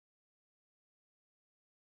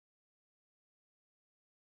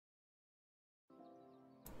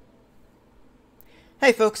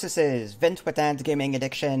Hey folks, this is Vint with Dad's Gaming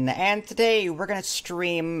Addiction, and today we're going to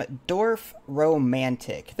stream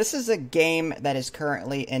Dorfromantik. This is a game that is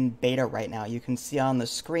currently in beta right now. You can see on the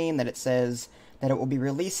screen that it says that it will be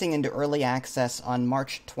releasing into early access on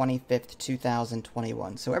March 25th,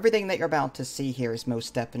 2021. So everything that you're about to see here is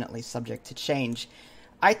most definitely subject to change.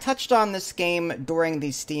 I touched on this game during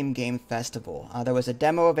the Steam Game Festival. There was a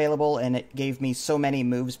demo available, and it gave me so many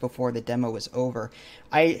moves before the demo was over.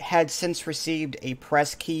 I had since received a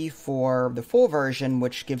press key for the full version,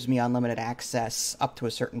 which gives me unlimited access up to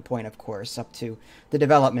a certain point, of course, up to the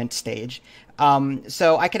development stage.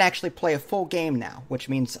 So I can actually play a full game now, which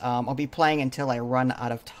means I'll be playing until I run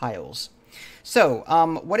out of tiles.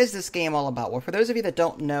 So, what is this game all about? Well, for those of you that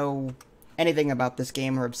don't know anything about this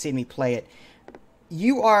game or have seen me play it,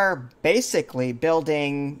 you are basically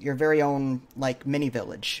building your very own, like, mini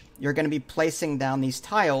village. You're going to be placing down these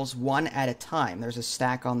tiles one at a time. There's a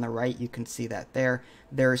stack on the right. You can see that there.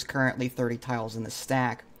 There's currently 30 tiles in the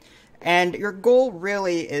stack. And your goal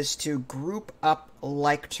really is to group up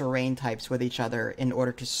like terrain types with each other in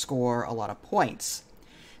order to score a lot of points.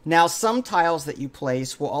 Now, some tiles that you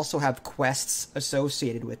place will also have quests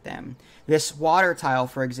associated with them. This water tile,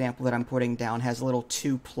 for example, that I'm putting down has a little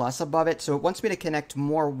 2+ above it, so it wants me to connect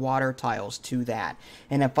more water tiles to that.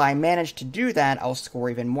 And if I manage to do that, I'll score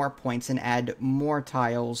even more points and add more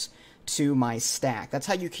tiles to my stack. That's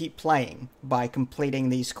how you keep playing, by completing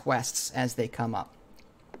these quests as they come up.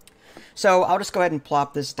 So I'll just go ahead and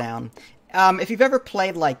plop this down. If you've ever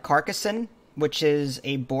played, like, Carcassonne, which is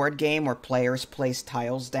a board game where players place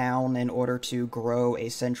tiles down in order to grow a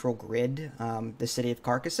central grid, the city of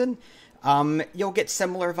Carcassonne, you'll get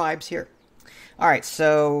similar vibes here. Alright,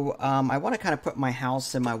 so I want to kind of put my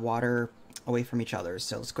house and my water away from each other,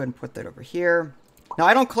 so let's go ahead and put that over here. Now,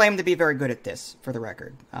 I don't claim to be very good at this, for the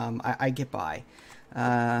record. I get by.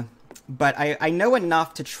 But I know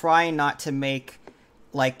enough to try not to make,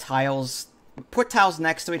 like, put tiles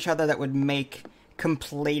next to each other that would make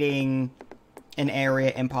completing an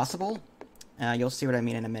area impossible. You'll see what I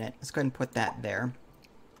mean in a minute. Let's go ahead and put that there.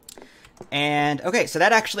 And, okay, so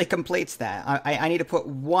that actually completes that. I need to put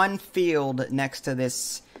one field next to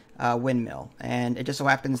this windmill. And it just so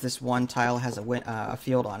happens this one tile has a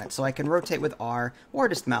field on it. So I can rotate with R, or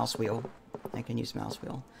just mouse wheel. I can use mouse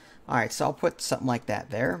wheel. Alright, so I'll put something like that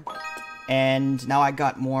there. And now I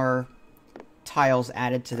got more tiles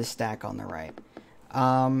added to the stack on the right.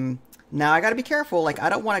 Now, I gotta be careful, like, I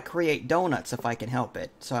don't want to create donuts if I can help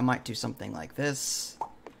it. So I might do something like this.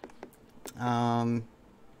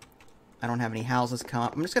 I don't have any houses come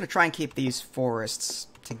up. I'm just gonna try and keep these forests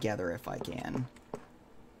together if I can.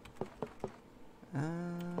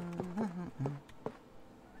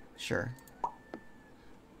 Sure.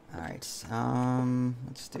 Alright,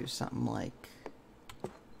 let's do something like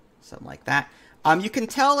that. You can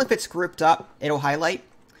tell if it's grouped up, it'll highlight.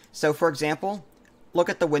 So, for example, look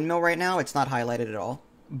at the windmill right now, it's not highlighted at all.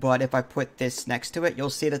 But if I put this next to it, you'll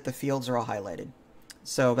see that the fields are all highlighted.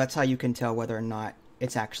 So that's how you can tell whether or not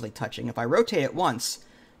it's actually touching. If I rotate it once,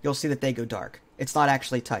 you'll see that they go dark. It's not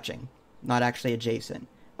actually touching, not actually adjacent.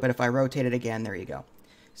 But if I rotate it again, there you go.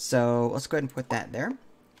 So let's go ahead and put that there.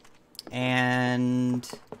 And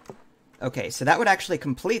okay, so that would actually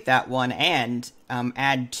complete that one and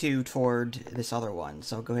add 2 toward this other one.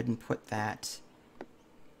 So I'll go ahead and put that...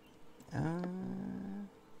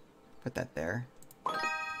 put that there.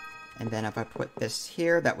 And then if I put this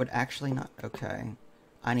here, that would actually not... Okay.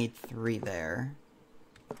 I need 3 there.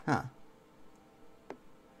 Huh.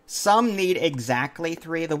 Some need exactly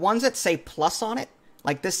 3. The ones that say plus on it,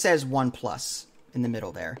 like this says 1+ in the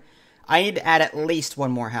middle there. I need to add at least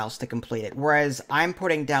one more house to complete it, whereas I'm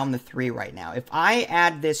putting down the 3 right now. If I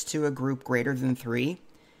add this to a group greater than 3,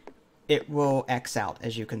 it will X out,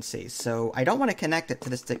 as you can see. So I don't want to connect it to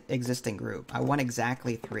this existing group. I want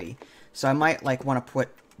exactly 3. So I might, like, want to put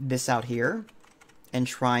this out here and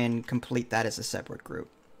try and complete that as a separate group.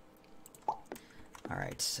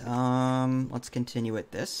 Alright, let's continue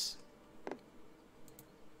with this.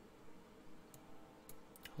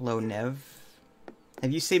 Hello, Nev.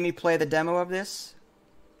 Have you seen me play the demo of this?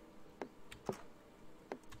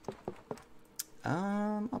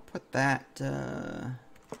 I'll put that, I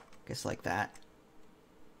guess like that.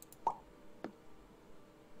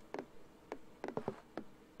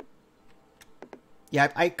 Yeah,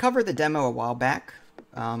 I covered the demo a while back.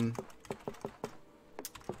 No,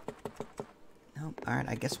 alright,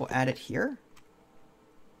 I guess we'll add it here.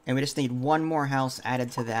 And we just need one more house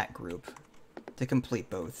added to that group to complete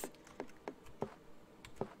both.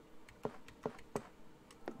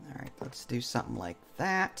 Alright, let's do something like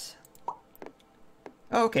that.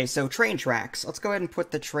 Okay, so train tracks. Let's go ahead and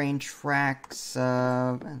put the train tracks,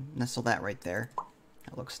 nestle that right there.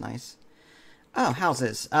 That looks nice. Oh,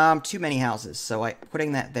 houses. Too many houses, so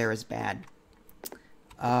putting that there is bad.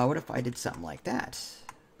 What if I did something like that?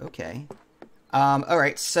 Okay.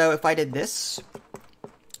 Alright, so if I did this,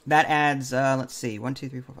 that adds, let's see, 1, 2,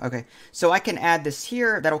 3, 4, 5. Okay, so I can add this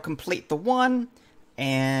here. That'll complete the one,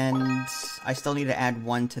 and I still need to add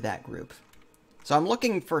one to that group. So I'm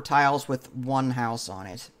looking for tiles with one house on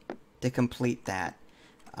it to complete that.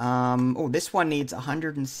 Oh, this one needs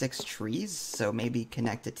 106 trees, so maybe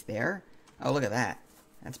connect it to there. Oh, look at that.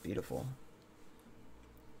 That's beautiful.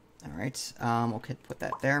 Alright, we'll put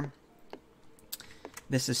that there.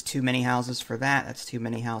 This is too many houses for that. That's too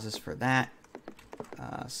many houses for that.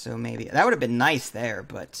 So maybe... That would have been nice there,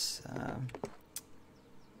 but...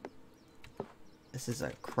 this is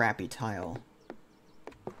a crappy tile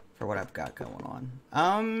for what I've got going on.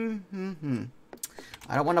 I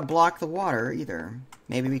don't want to block the water either.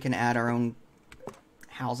 Maybe we can add our own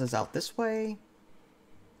houses out this way.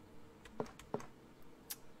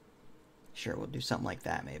 Sure, we'll do something like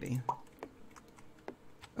that, maybe.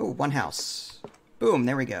 Oh, one house. Boom,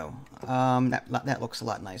 there we go. That looks a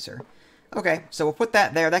lot nicer. Okay, so we'll put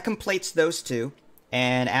that there. That completes those two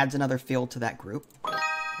and adds another field to that group.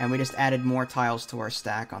 And we just added more tiles to our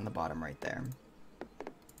stack on the bottom right there.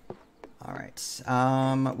 Alright,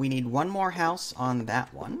 we need one more house on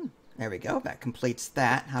that one. There we go, that completes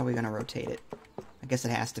that. How are we going to rotate it? I guess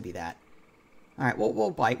it has to be that. Alright,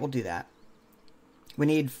 we'll do that. We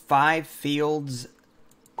need 5 fields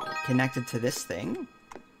connected to this thing.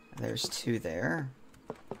 There's 2 there.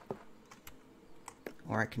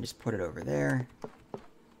 Or I can just put it over there.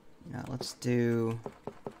 Now let's do...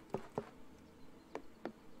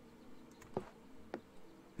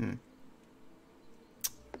 Again,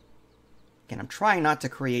 I'm trying not to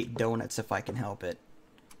create donuts if I can help it.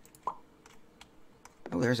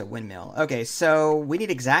 Oh, there's a windmill. Okay, so we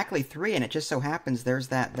need exactly 3, and it just so happens there's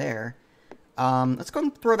that there. Let's go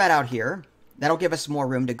and throw that out here. That'll give us more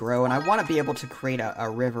room to grow, and I want to be able to create a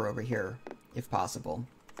river over here, if possible.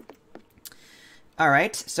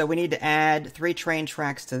 Alright, so we need to add 3 train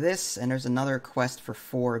tracks to this, and there's another quest for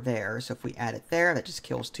 4 there. So if we add it there, that just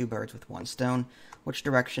kills 2 birds with 1 stone. Which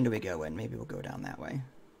direction do we go in? Maybe we'll go down that way.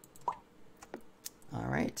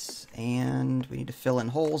 Alright, and we need to fill in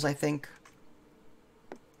holes, I think.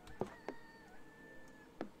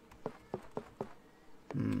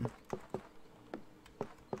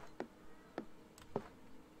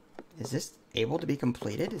 Is this able to be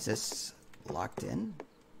completed? Is this locked in?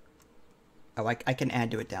 Oh, I can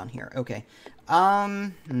add to it down here. Okay.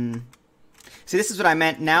 See, this is what I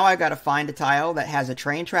meant. Now I've got to find a tile that has a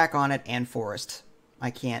train track on it and forest.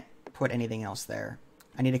 I can't put anything else there.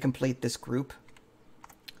 I need to complete this group.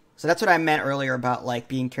 So that's what I meant earlier about, like,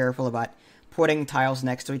 being careful about putting tiles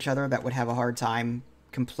next to each other that would have a hard time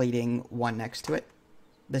completing one next to it.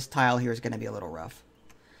 This tile here is going to be a little rough.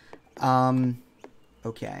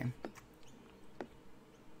 Okay.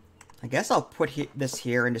 I guess I'll put this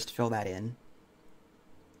here and just fill that in.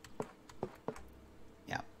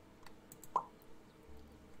 Yeah.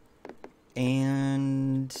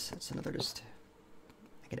 And that's another just...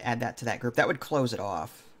 I could add that to that group. That would close it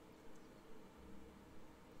off.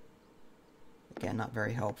 Again, not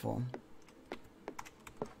very helpful.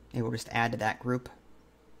 Maybe we'll just add to that group.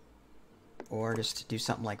 Or just do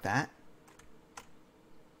something like that.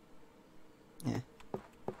 Yeah.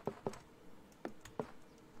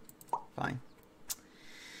 Fine.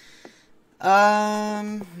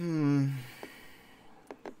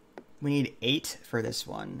 We need 8 for this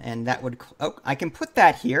one, and that would... Oh, I can put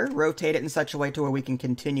that here, rotate it in such a way to where we can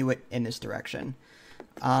continue it in this direction.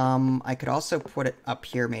 I could also put it up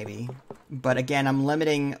here, maybe. But again, I'm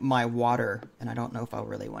limiting my water, and I don't know if I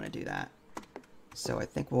really want to do that. So I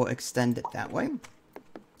think we'll extend it that way.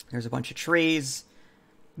 There's a bunch of trees.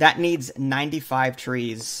 That needs 95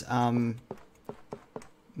 trees.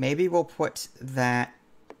 Maybe we'll put that...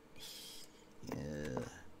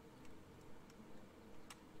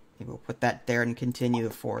 maybe we'll put that there and continue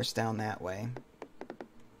the forest down that way.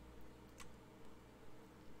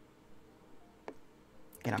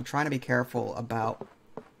 Again, I'm trying to be careful about...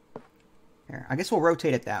 Here, I guess we'll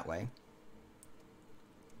rotate it that way.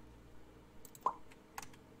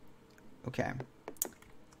 Okay.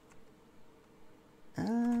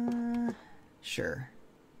 Sure.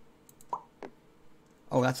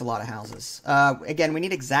 Oh, that's a lot of houses. Again, we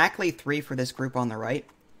need exactly 3 for this group on the right.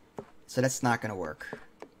 So that's not going to work.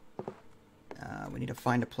 We need to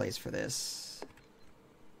find a place for this.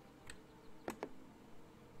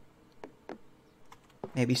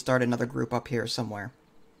 Maybe start another group up here somewhere.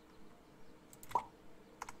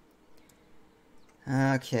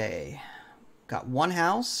 Okay. Got one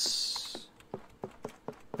house.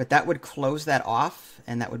 But that would close that off,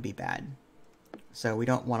 and that would be bad. So we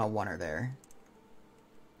don't want a oneer there.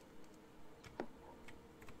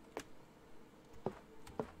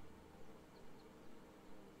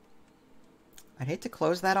 I'd hate to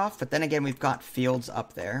close that off, but then again, we've got fields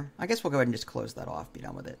up there. I guess we'll go ahead and just close that off, be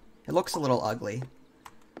done with it. It looks a little ugly.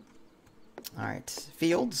 Alright,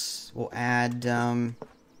 fields. We'll add, yeah,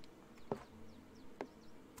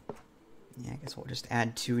 I guess we'll just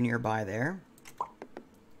add 2 nearby there.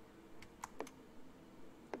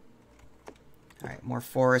 Alright, more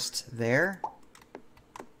forest there.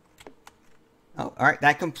 Oh, alright,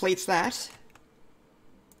 that completes that.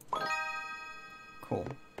 Cool.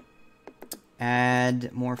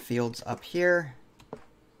 Add more fields up here.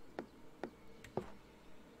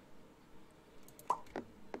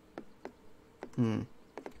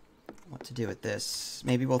 What to do with this?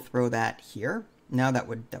 Maybe we'll throw that here. No, that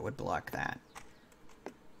would block that.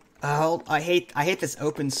 Oh, I hate this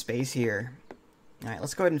open space here. All right,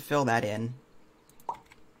 let's go ahead and fill that in.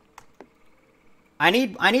 I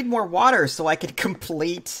need more water so I can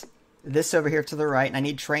complete this over here to the right, and I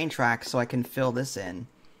need train tracks so I can fill this in.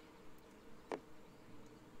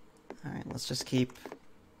 All right, let's just keep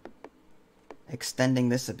extending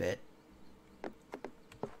this a bit.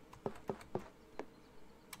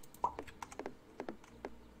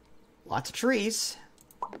 Lots of trees.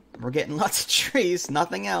 We're getting lots of trees,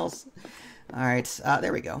 nothing else. All right,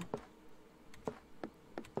 there we go.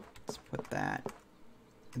 Let's put that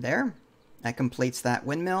there. That completes that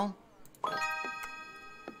windmill. I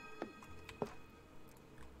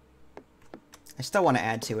still want to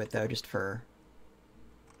add to it, though, just for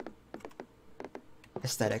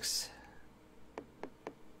aesthetics.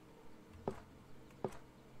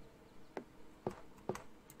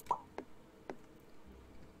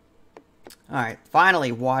 Alright,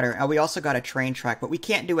 finally, water. We also got a train track, but we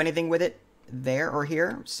can't do anything with it there or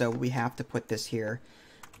here, so we have to put this here.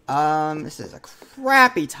 This is a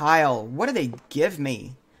crappy tile. What do they give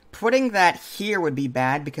me? Putting that here would be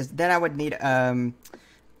bad, because then I would need, a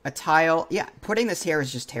tile. Yeah, putting this here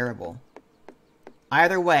is just terrible.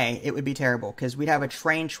 Either way, it would be terrible, because we'd have a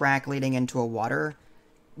train track leading into a water.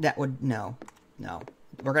 That would... No. No.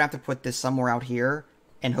 We're gonna have to put this somewhere out here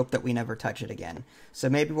and hope that we never touch it again. So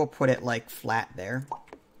maybe we'll put it, like, flat there.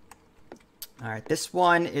 Alright, this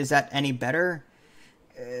one, is that any better?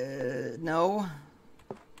 No.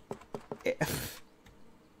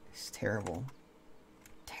 It's terrible.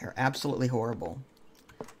 Absolutely horrible.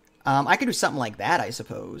 I could do something like that, I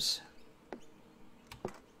suppose.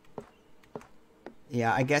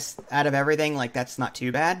 Yeah, I guess out of everything, like, that's not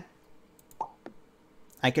too bad.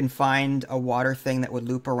 I can find a water thing that would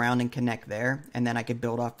loop around and connect there, and then I could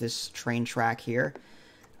build off this train track here.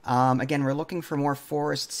 Again, we're looking for more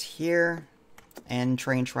forests here, and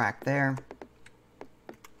train track there.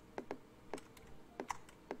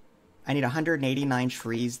 I need 189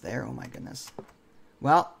 trees there, oh my goodness.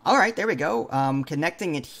 Well, alright, there we go.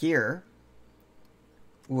 Connecting it here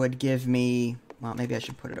would give me... Well, maybe I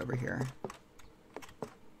should put it over here.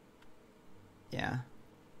 Yeah.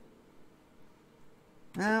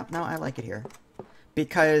 No, I like it here.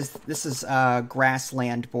 Because this is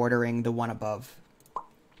grassland bordering the one above.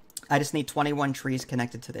 I just need 21 trees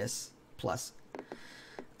connected to this. Plus.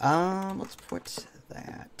 Let's put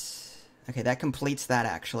that... Okay, that completes that,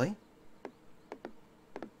 actually.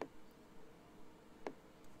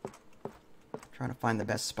 Trying to find the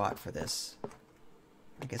best spot for this.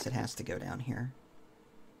 I guess it has to go down here.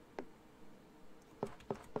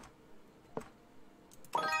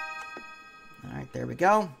 Alright, there we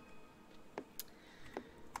go.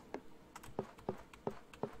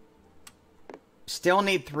 Still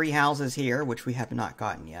need 3 houses here, which we have not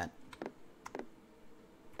gotten yet.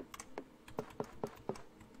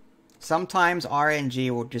 Sometimes RNG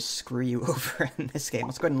will just screw you over in this game.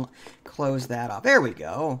 Let's go ahead and close that off. There we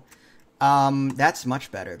go. That's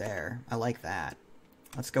much better there. I like that.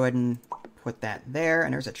 Let's go ahead and put that there.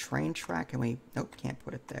 And there's a train track. Can we... Nope, can't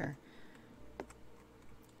put it there.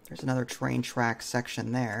 There's another train track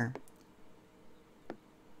section there.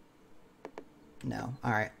 No.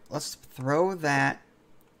 Alright, let's throw that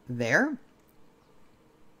there.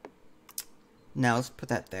 No, let's put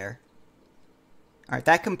that there. Alright,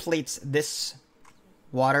 that completes this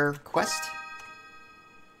water quest.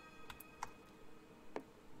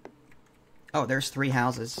 Oh, there's 3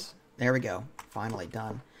 houses. There we go. Finally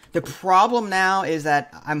done. The problem now is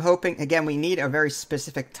that I'm hoping... Again, we need a very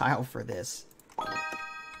specific tile for this.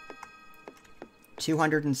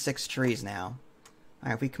 206 trees now.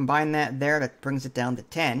 Alright, if we combine that there, that brings it down to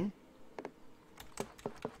 10.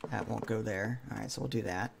 That won't go there. Alright, so we'll do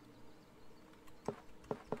that.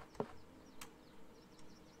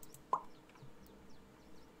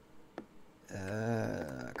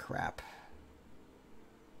 Crap.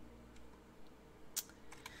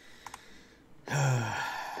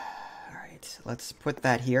 Alright, let's put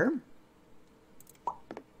that here.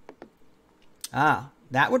 Ah,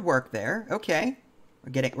 that would work there. Okay.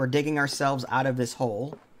 We're digging ourselves out of this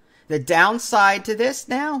hole. The downside to this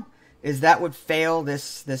now is that would fail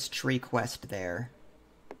this tree quest there.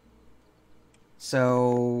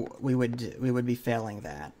 So we would be failing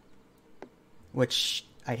that. Which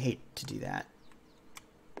I'd hate to do that.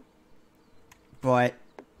 But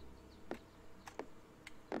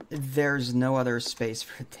there's no other space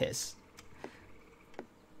for this.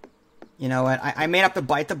 You know what? I may have to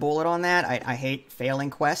bite the bullet on that. I hate failing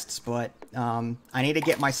quests, but I need to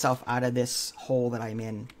get myself out of this hole that I'm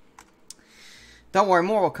in. Don't worry,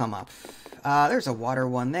 more will come up. There's a water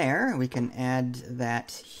one there. We can add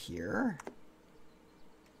that here.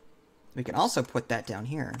 We can also put that down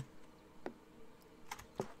here.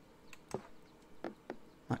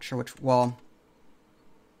 Not sure which... Well...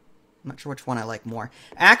 I'm not sure which one I like more.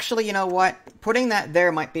 Actually, you know what? Putting that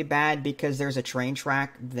there might be bad because there's a train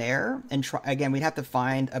track there. And again, we'd have to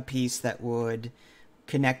find a piece that would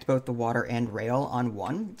connect both the water and rail on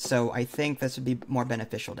one. So I think this would be more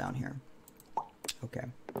beneficial down here. Okay.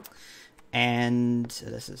 And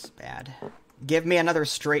this is bad. Give me another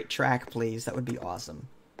straight track, please. That would be awesome.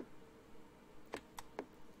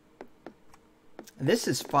 This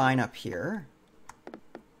is fine up here.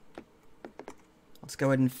 Let's go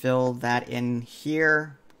ahead and fill that in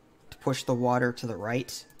here to push the water to the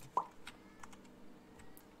right.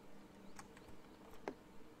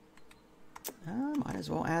 Might as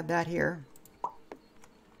well add that here.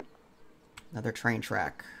 Another train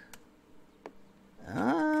track.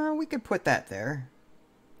 We could put that there.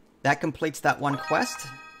 That completes that one quest.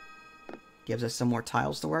 Gives us some more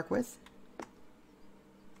tiles to work with.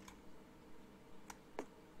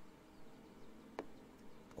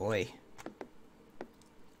 Oi.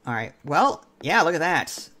 Alright, well, yeah, look at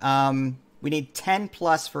that. We need 10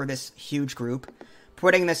 plus for this huge group.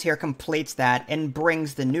 Putting this here completes that and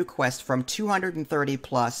brings the new quest from 230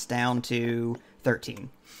 plus down to 13.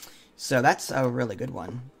 So that's a really good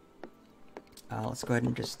one. Let's go ahead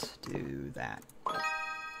and just do that.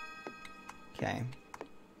 Okay.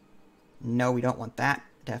 No, we don't want that.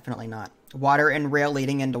 Definitely not. Water and rail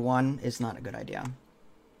leading into one is not a good idea.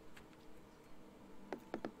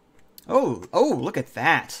 Oh, look at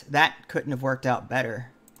that. That couldn't have worked out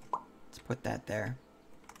better. Let's put that there.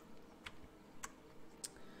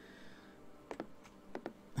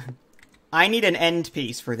 I need an end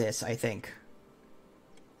piece for this, I think.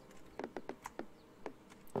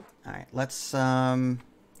 Alright, let's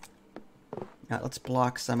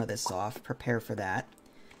block some of this off. Prepare for that.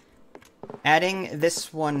 Adding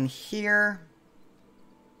this one here.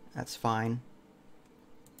 That's fine.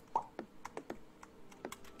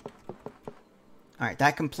 Alright,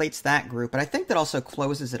 that completes that group, but I think that also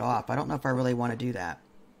closes it off. I don't know if I really want to do that.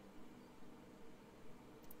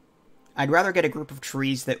 I'd rather get a group of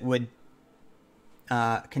trees that would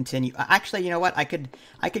continue. Actually, you know what? I could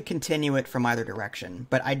continue it from either direction,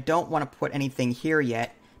 but I don't want to put anything here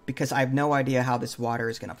yet because I have no idea how this water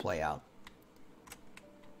is going to play out.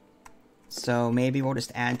 So maybe we'll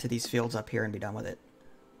just add to these fields up here and be done with it.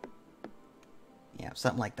 Yeah,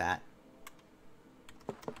 something like that.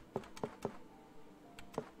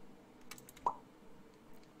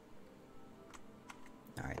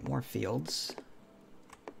 Alright, more fields.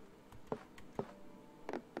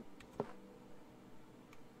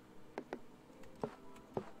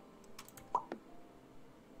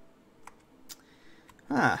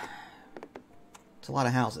 Huh. It's a lot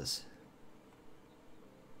of houses.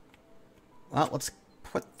 Well, let's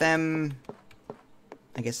put them,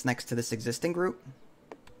 I guess, next to this existing group.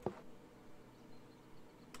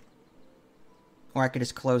 Or I could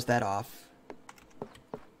just close that off.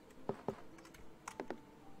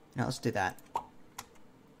 Now let's do that.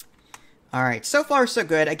 Alright, so far so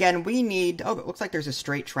good. Again, we need... Oh, it looks like there's a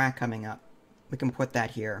straight track coming up. We can put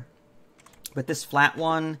that here. But this flat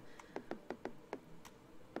one...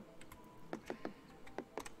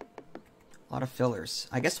 A lot of fillers.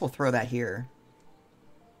 I guess we'll throw that here.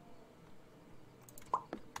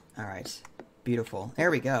 Alright. Beautiful.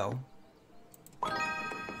 There we go.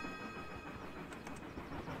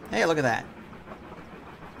 Hey, look at that.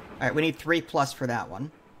 Alright, we need 3 plus for that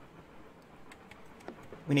one.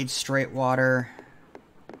 We need straight water.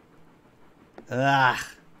 Ugh.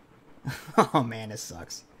 Oh man, this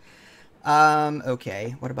sucks.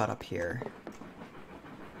 Okay. What about up here?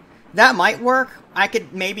 That might work. I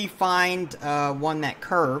could maybe find one that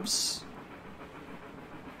curves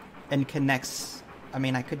and connects. I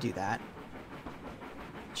mean, I could do that.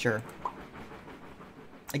 Sure.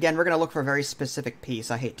 Again, we're going to look for a very specific piece.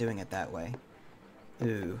 I hate doing it that way.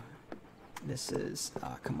 Ooh. This is...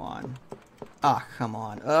 Oh, come on. Oh, come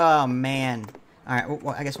on. Oh, man. Alright,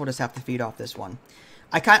 well, I guess we'll just have to feed off this one.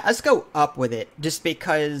 Let's go up with it, just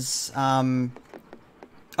because...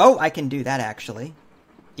 Oh, I can do that, actually.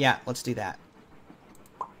 Yeah, let's do that.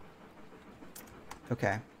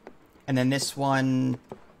 Okay. And then this one...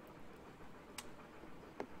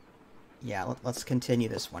 Yeah, let's continue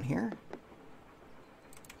this one here.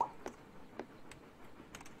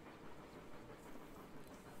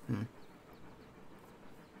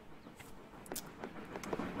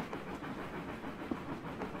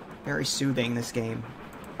 Very soothing, this game.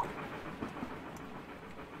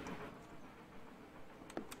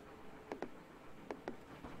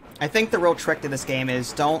 I think the real trick to this game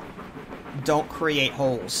is don't create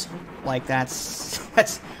holes. Like that's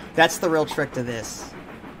the real trick to this.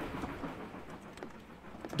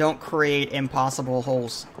 Don't create impossible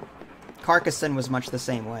holes. Carcassonne was much the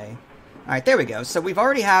same way. Alright, there we go. So we've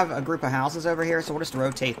already have a group of houses over here, so we'll just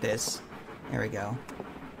rotate this. There we go.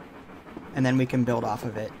 And then we can build off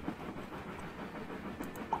of it.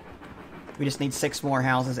 We just need 6 more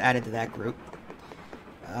houses added to that group.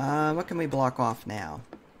 What can we block off now?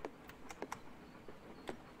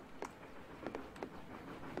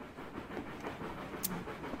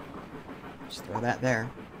 Just throw that there.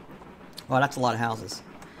 Well, that's a lot of houses.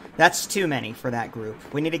 That's too many for that group.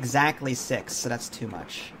 We need exactly 6, so that's too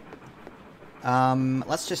much.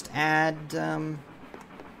 Let's just add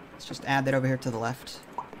that over here to the left.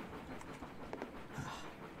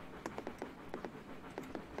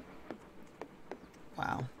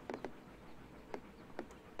 Wow.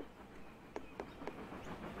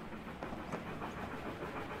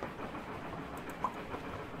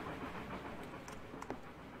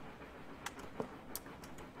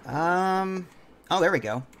 Oh, there we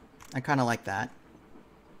go. I kind of like that.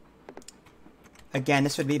 Again,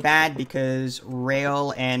 this would be bad because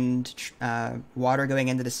rail and water going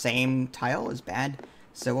into the same tile is bad.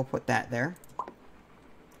 So we'll put that there.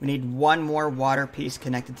 We need 1 more water piece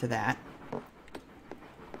connected to that.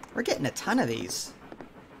 We're getting a ton of these.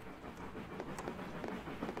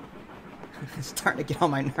 It's starting to get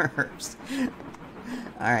on my nerves.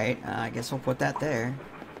 Alright, I guess we'll put that there.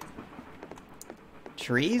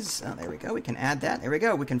 Trees. Oh, there we go. We can add that. There we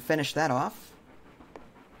go. We can finish that off.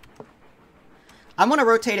 I'm going to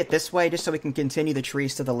rotate it this way just so we can continue the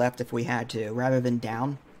trees to the left if we had to, rather than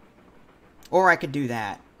down. Or I could do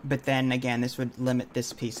that. But then, again, this would limit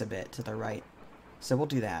this piece a bit to the right. So we'll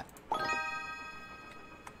do that.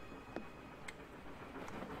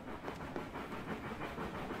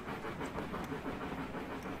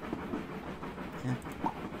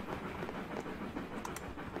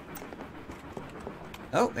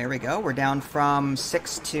 Oh, there we go. We're down from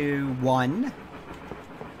 6 to 1.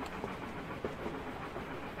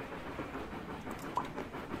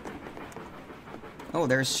 Oh,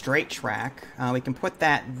 there's straight track. We can put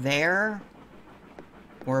that there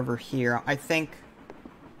or over here. I think...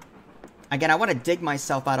 Again, I want to dig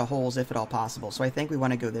myself out of holes if at all possible, so I think we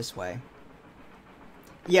want to go this way.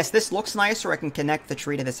 Yes, this looks nice, or I can connect the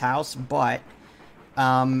tree to this house, but...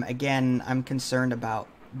 again, I'm concerned about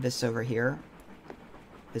this over here.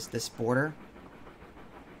 This border.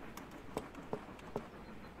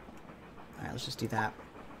 Alright, let's just do that.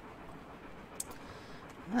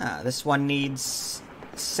 This one needs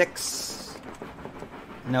 6.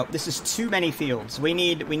 Nope, this is too many fields. We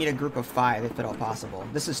need a group of 5 if at all possible.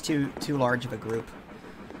 This is too large of a group.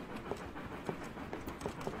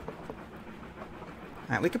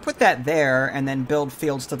 Alright, we could put that there and then build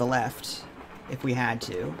fields to the left if we had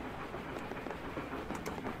to.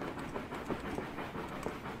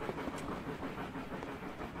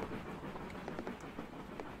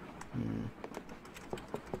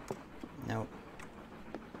 Nope.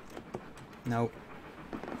 Nope.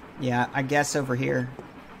 Yeah, I guess over here.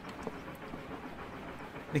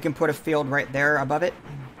 We can put a field right there above it.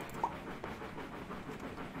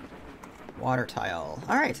 Water tile.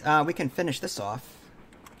 Alright, we can finish this off.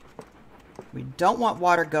 We don't want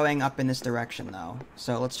water going up in this direction, though.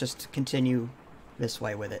 So let's just continue this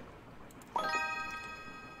way with it.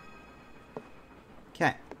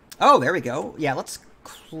 Okay. Oh, there we go. Yeah, let's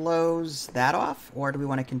close that off. Or do we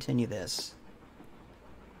want to continue this?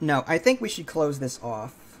 No, I think we should close this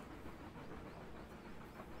off.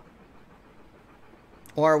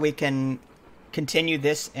 Or we can continue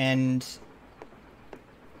this and...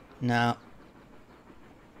 No.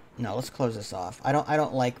 No, let's close this off. I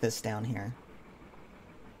don't like this down here.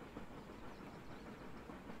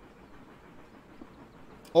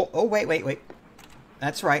 Oh, wait.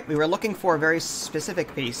 That's right. We were looking for a very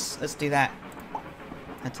specific piece. Let's do that.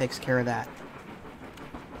 That takes care of that.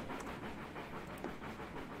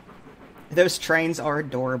 Those trains are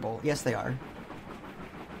adorable. Yes, they are.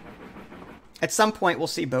 At some point, we'll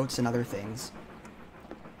see boats and other things.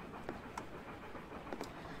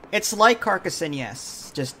 It's like Carcassonne,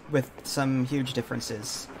 yes, just with some huge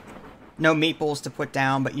differences. No meeples to put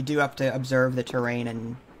down, but you do have to observe the terrain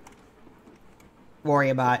and worry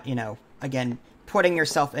about, you know, again, putting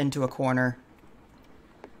yourself into a corner.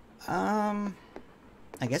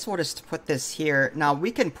 I guess we'll just put this here. Now,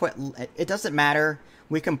 we can put... It doesn't matter.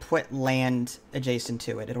 We can put land adjacent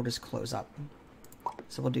to it. It'll just close up.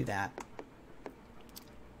 So we'll do that.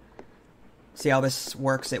 See how this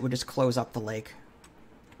works? It would just close up the lake.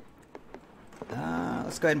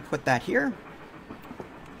 Let's go ahead and put that here.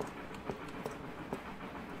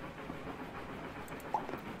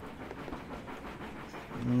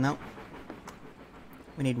 Nope.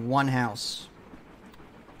 We need one house.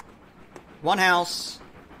 One house,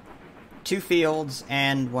 2 fields,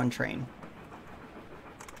 and 1 train.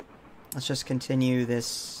 Let's just continue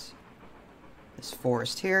this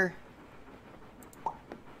forest here.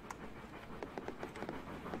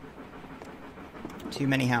 Too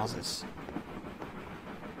many houses.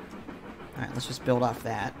 Alright, let's just build off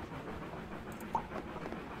that.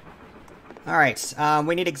 Alright,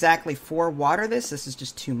 we need exactly 4 water this. This is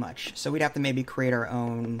just too much. So we'd have to maybe create our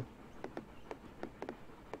own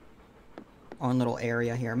little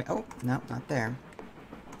area here. Oh, no, not there.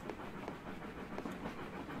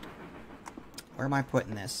 Where am I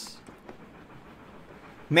putting this?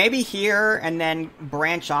 Maybe here, and then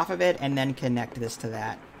branch off of it, and then connect this to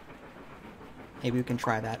that. Maybe we can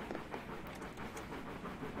try that.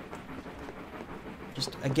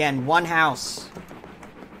 Just, again, 1 house.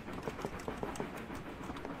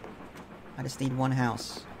 I just need 1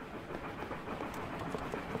 house.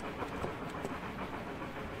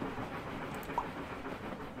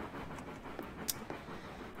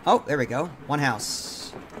 Oh, there we go. 1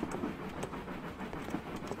 house.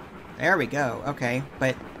 There we go. Okay,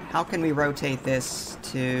 but how can we rotate this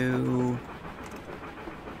to...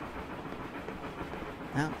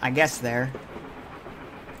 Well, I guess there.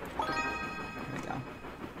 There we go.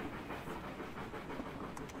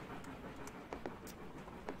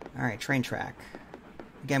 Alright, train track.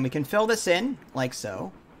 Again, we can fill this in, like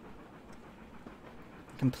so.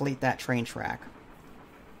 Complete that train track.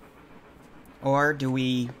 Or do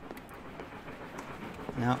we...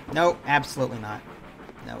 No, no, absolutely not.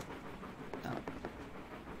 No. No.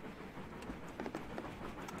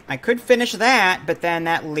 I could finish that, but then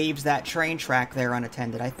that leaves that train track there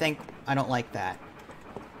unattended. I don't like that.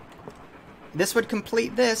 This would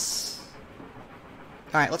complete this.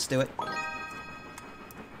 Alright, let's do it.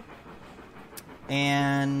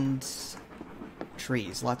 And...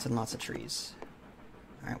 trees. Lots and lots of trees.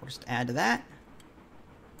 Alright, we'll just add to that.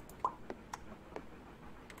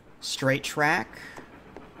 Straight track.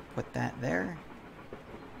 Put that there.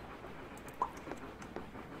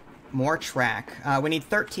 More track. We need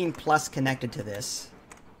 13 plus connected to this.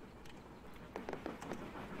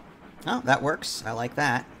 Oh, that works. I like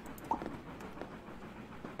that.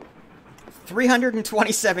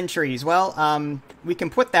 327 trees. Well, we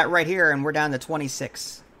can put that right here and we're down to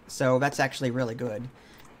 26. So that's actually really good.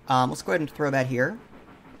 Let's go ahead and throw that here.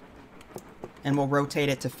 And we'll rotate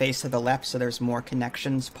it to face to the left so there's more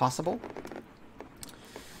connections possible.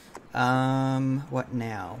 What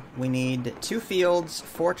now? We need 2 fields,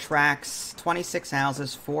 4 tracks, 26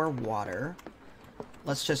 houses, 4 water.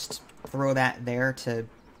 Let's just throw that there to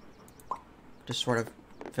just sort of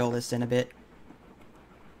fill this in a bit.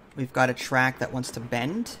 We've got a track that wants to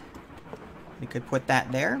bend. We could put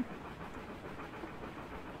that there.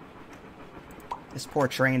 This poor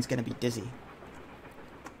train's gonna be dizzy.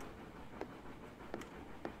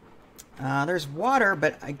 There's water,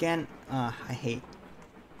 but again, I hate...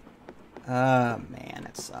 man,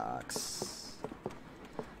 it sucks.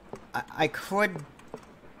 I could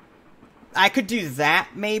do that,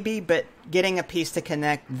 maybe, but getting a piece to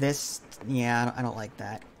connect this... Yeah, I don't like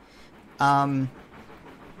that. I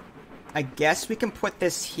guess we can put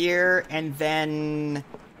this here, and then...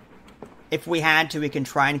 if we had to, we can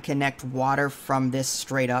try and connect water from this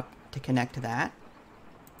straight up to connect to that.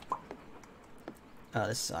 Oh,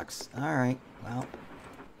 this sucks. Alright, well.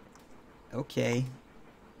 Okay.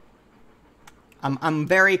 I'm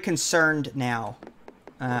very concerned now.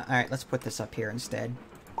 Alright, let's put this up here instead.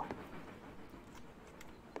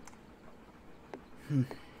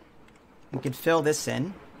 We could fill this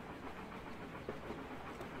in.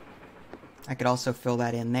 I could also fill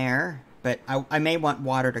that in there, but I may want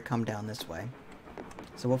water to come down this way.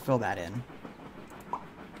 So we'll fill that in.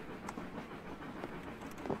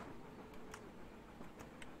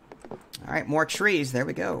 Alright, more trees. There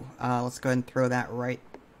we go. Let's go ahead and throw that right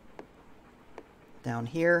down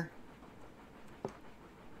here.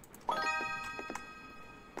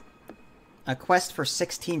 A quest for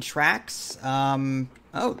 16 tracks.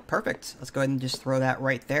 Oh, perfect. Let's go ahead and just throw that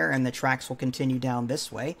right there, and the tracks will continue down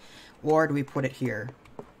this way. Or do we put it here?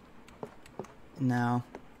 No.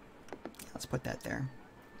 Let's put that there.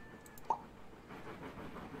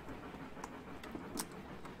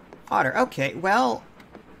 Otter. Okay, well,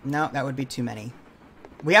 no, that would be too many.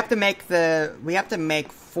 We have to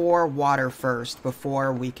make 4 water first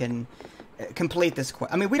before we can complete this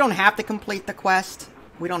quest. I mean, we don't have to complete the quest.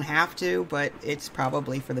 We don't have to, but it's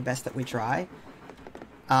probably for the best that we try.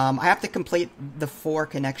 I have to complete the 4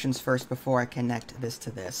 connections first before I connect this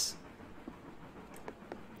to this.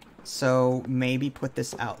 So maybe put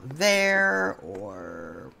this out there,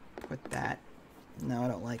 or put that... No, I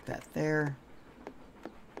don't like that there.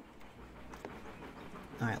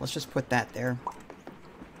 Alright, let's just put that there.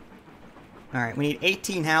 Alright, we need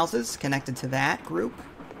 18 houses connected to that group.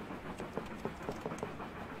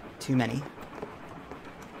 Too many.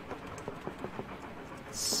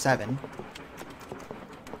 7.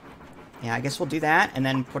 Yeah, I guess we'll do that, and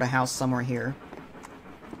then put a house somewhere here.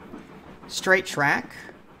 Straight track.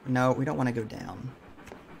 No, we don't want to go down.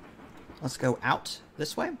 Let's go out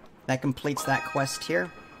this way. That completes that quest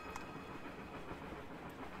here.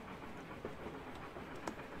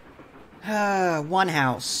 One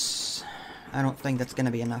house. I don't think that's going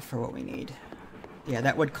to be enough for what we need. Yeah,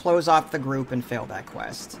 that would close off the group and fail that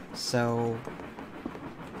quest. So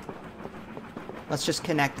let's just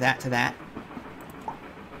connect that to that.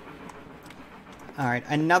 Alright,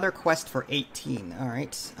 another quest for 18.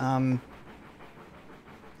 Alright, I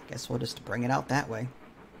guess we'll just bring it out that way.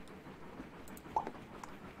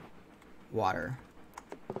 Water.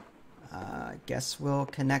 I guess we'll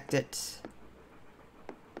connect it...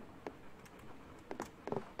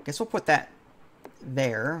 I guess we'll put that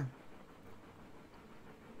there.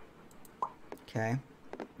 Okay.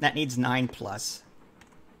 That needs 9 plus.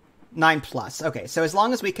 9 plus. Okay, so as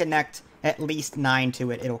long as we connect at least 9 to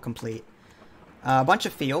it, it'll complete. A bunch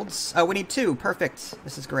of fields. Oh, we need 2. Perfect.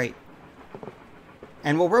 This is great.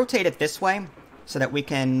 And we'll rotate it this way so that we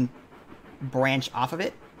can branch off of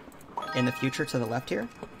it in the future to the left here.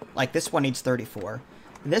 Like, this one needs 34.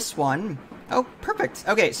 This one... Oh, perfect.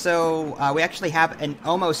 Okay, so we actually have an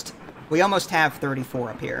almost... We almost have 34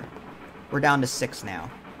 up here. We're down to 6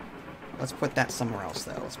 now. Let's put that somewhere else,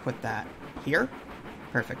 though. Let's put that here.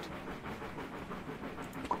 Perfect.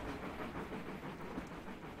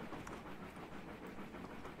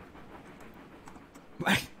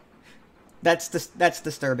 That's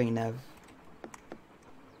disturbing, Nev.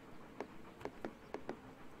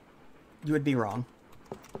 You would be wrong.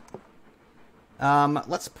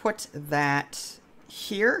 Let's put that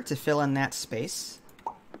here to fill in that space.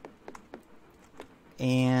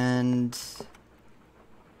 And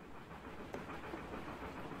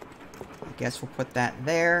I guess we'll put that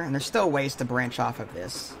there. And there's still ways to branch off of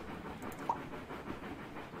this.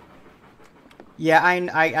 Yeah, I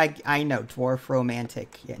know, Dorfromantik.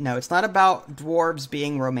 Yeah, no, it's not about dwarves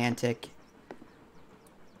being romantic.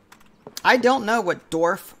 I don't know what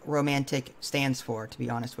Dorfromantik stands for, to be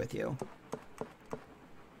honest with you.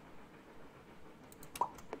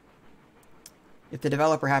 If the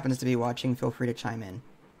developer happens to be watching, feel free to chime in.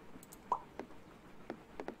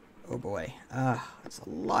 Oh boy. That's a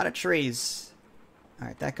lot of trees.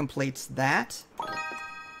 Alright, that completes that.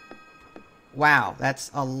 Wow,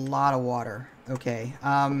 that's a lot of water. Okay.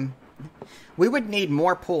 We would need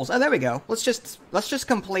more pools. Oh, there we go. Let's just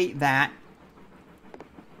complete that.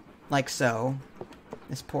 Like so.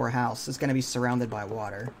 This poor house is going to be surrounded by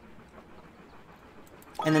water.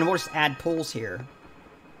 And then we'll just add pools here.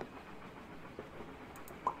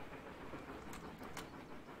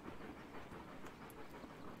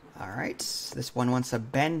 Alright, this one wants a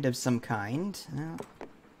bend of some kind.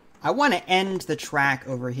 I want to end the track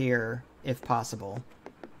over here, if possible.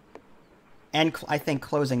 And I think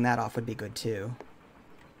closing that off would be good, too.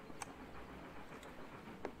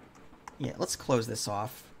 Yeah, let's close this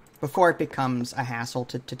off before it becomes a hassle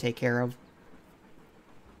to take care of.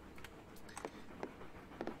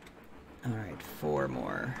 Alright, 4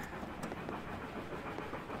 more.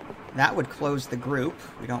 That would close the group.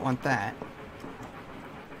 We don't want that.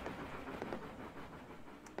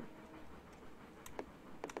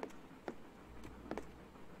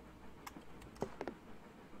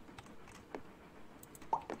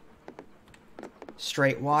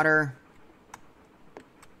 Straight water.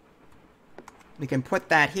 We can put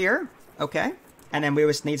that here. Okay. And then we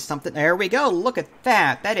just need something. There we go. Look at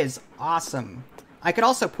that. That is awesome. I could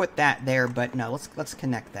also put that there, but no, let's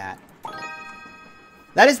connect that.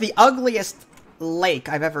 That is the ugliest lake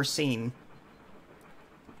I've ever seen.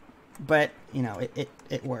 But, you know,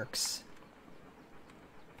 it works.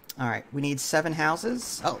 Alright, we need 7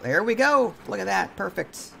 houses. Oh, there we go. Look at that.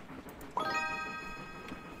 Perfect.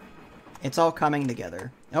 It's all coming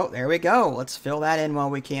together. Oh, there we go. Let's fill that in while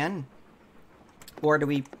we can. Or do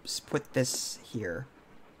we put this here?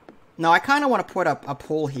 No, I kind of want to put a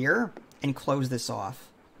pool here and close this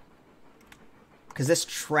off. Because this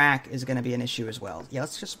track is going to be an issue as well. Yeah,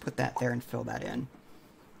 let's just put that there and fill that in.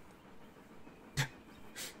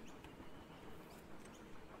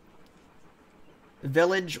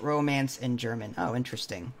 Village romance in German. Oh,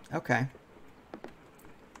 interesting. Okay.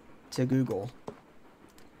 To Google.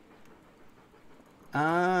 Do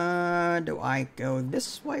I go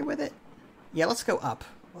this way with it? Yeah, let's go up.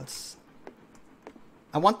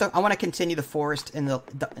 I want to continue the forest in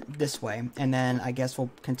this way, and then I guess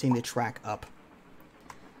we'll continue the track up.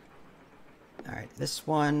 All right, this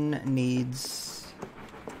one needs.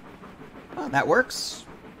 Oh, that works.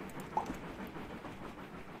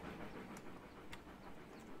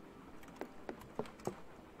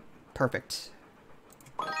 Perfect.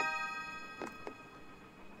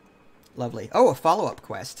 Lovely. Oh, a follow-up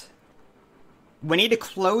quest. We need to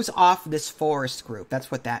close off this forest group. That's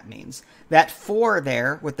what that means. That 4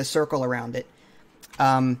 there with the circle around it.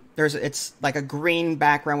 It's like a green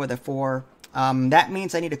background with a 4. That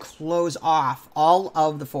means I need to close off all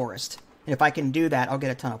of the forest. And if I can do that, I'll get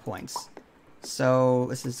a ton of points. So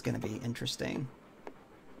this is going to be interesting.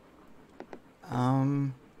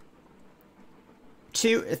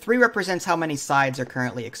 3 represents how many sides are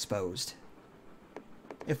currently exposed.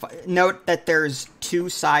 Note that there's 2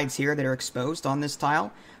 sides here that are exposed on this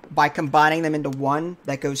tile. By combining them into one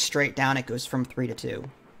that goes straight down, it goes from 3 to 2.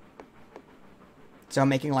 So I'm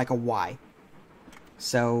making like a Y.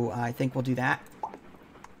 So I think we'll do that.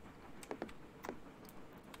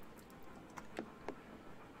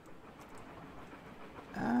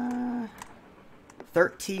 Uh,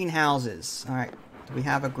 13 houses. All right. Do we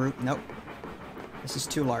have a group? Nope. This is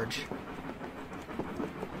too large.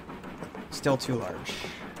 Still too large.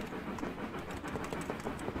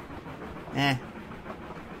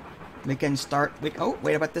 We can start. Oh,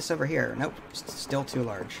 wait, about this over here? Nope, still too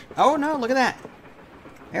large. Oh no, look at that.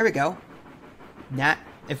 There we go.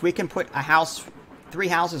 If we can put a house, 3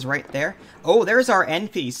 houses right there. Oh, there's our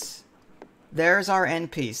end piece. There's our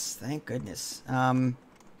end piece. Thank goodness. Do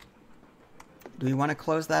we want to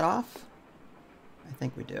close that off? I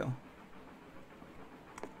think we do.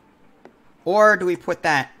 Or do we put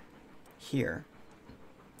that here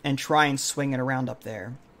and try and swing it around up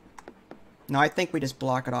there? No, I think we just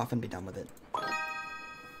block it off and be done with it.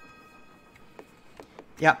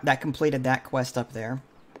 Yep, that completed that quest up there.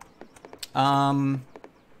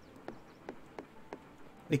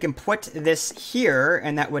 We can put this here,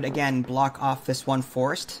 and that would, again, block off this one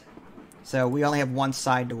forest. So we only have one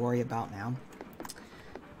side to worry about now.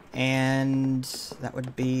 And that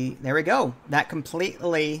would be... There we go. That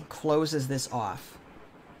completely closes this off.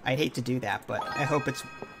 I'd hate to do that, but I hope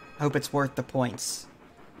it's worth the points.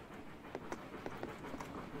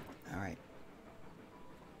 Alright.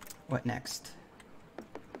 What next?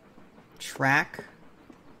 Track.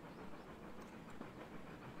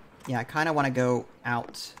 Yeah, I kind of want to go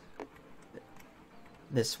out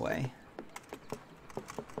this way.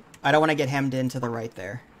 I don't want to get hemmed in to the right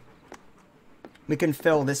there. We can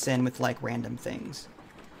fill this in with, like, random things.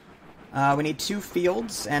 We need 2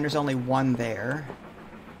 fields, and there's only 1 there.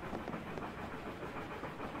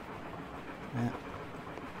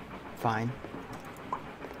 Fine.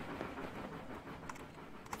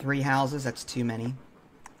 3 houses, that's too many.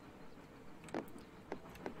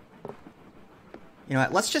 You know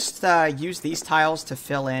what, let's just use these tiles to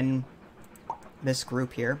fill in this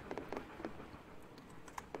group here.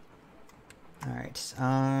 Alright,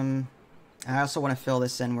 I also want to fill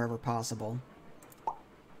this in wherever possible.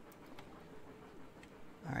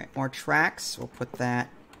 Alright, more tracks. We'll put that...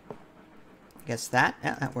 I guess that.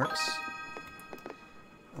 Yeah, that works.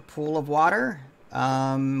 A pool of water.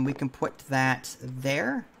 We can put that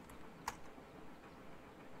there.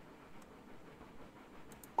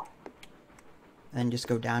 And just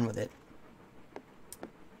go down with it.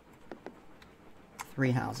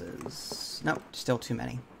 3 houses. Nope, still too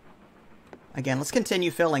many. Again, let's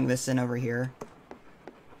continue filling this in over here.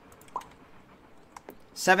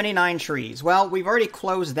 79 trees. Well, we've already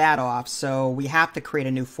closed that off, so we have to create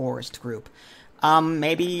a new forest group.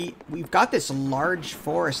 Maybe we've got this large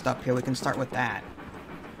forest up here. We can start with that.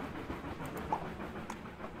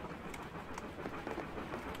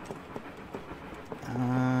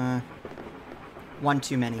 One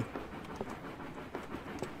too many.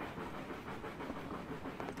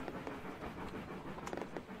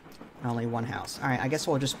 Only one house. Alright, I guess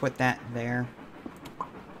we'll just put that there.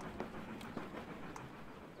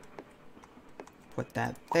 Put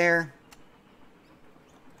that there.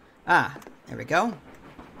 Ah, there we go.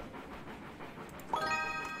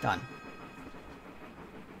 Done.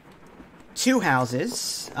 2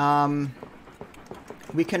 houses.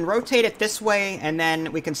 We can rotate it this way, and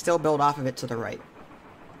then we can still build off of it to the right.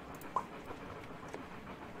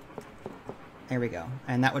 There we go.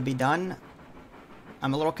 And that would be done.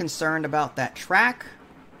 I'm a little concerned about that track.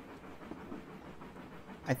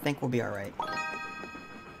 I think we'll be alright.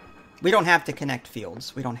 We don't have to connect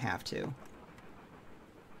fields. We don't have to.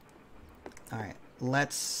 Alright,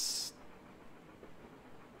 let's...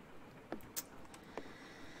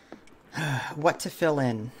 what to fill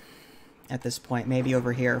in at this point? Maybe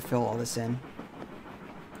over here, fill all this in.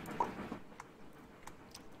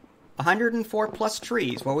 104 plus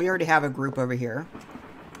trees. Well, we already have a group over here.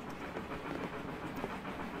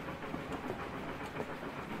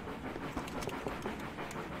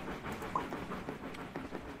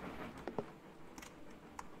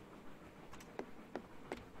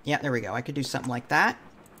 Yeah, there we go. I could do something like that,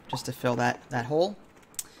 just to fill that hole.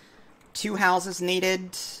 2 houses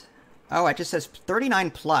needed. Oh, it just says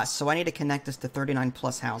 39 plus, so I need to connect this to 39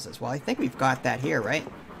 plus houses. Well, I think we've got that here, right?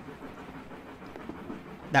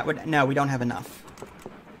 That would... no, we don't have enough.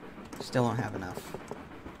 Still don't have enough.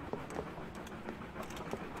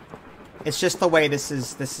 It's just the way this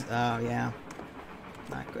is... oh, yeah.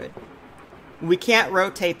 Not good. We can't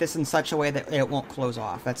rotate this in such a way that it won't close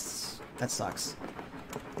off. That sucks.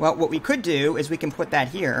 Well, what we could do is we can put that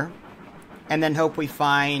here, and then hope we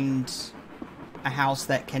find a house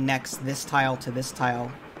that connects this tile to this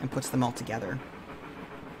tile and puts them all together.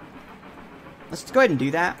 Let's go ahead and do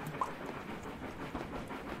that.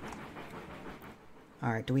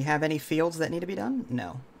 Alright, do we have any fields that need to be done?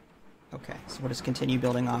 No. Okay, so we'll just continue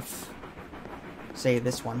building off, say,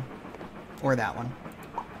 this one. Or that one.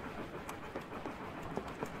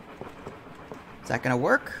 Is that gonna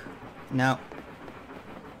work? No.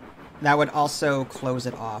 That would also close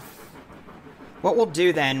it off. What we'll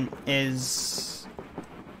do then is...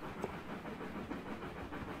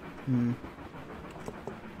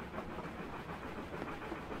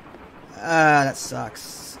 that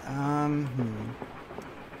sucks. I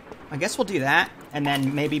guess we'll do that, and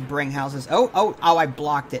then maybe bring houses... Oh, I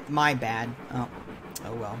blocked it. My bad. Oh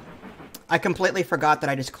well. I completely forgot that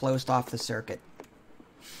I just closed off the circuit.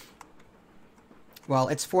 Well,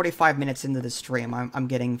 it's 45 minutes into the stream. I'm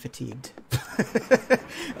getting fatigued.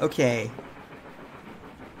 Okay.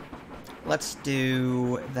 Let's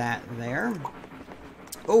do that there.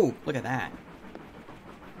 Oh, look at that.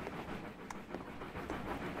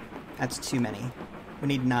 That's too many. We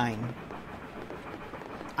need 9.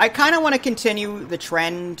 I kind of want to continue the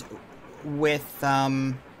trend with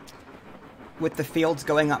the fields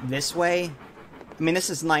going up this way. I mean,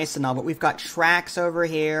 this is nice and all, but we've got tracks over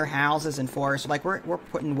here, houses and forests. Like, we're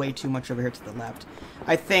putting way too much over here to the left.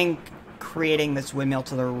 I think creating this windmill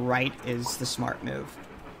to the right is the smart move.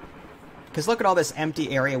 Because look at all this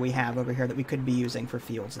empty area we have over here that we could be using for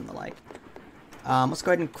fields and the like. Let's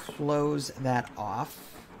go ahead and close that off.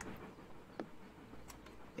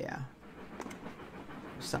 Yeah.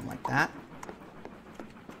 Something like that.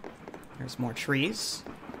 There's more trees.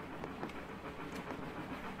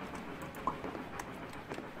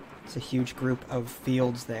 It's a huge group of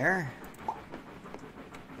fields there.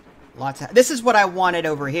 This is what I wanted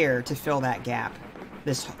over here to fill that gap.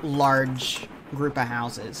 This large group of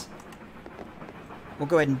houses. We'll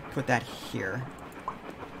go ahead and put that here.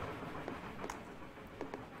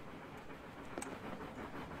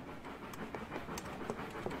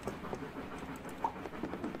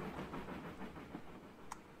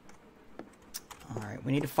 Alright,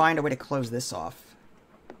 we need to find a way to close this off.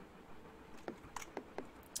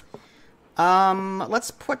 Let's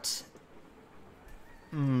put...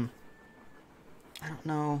 I don't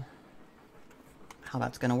know how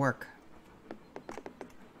that's gonna work.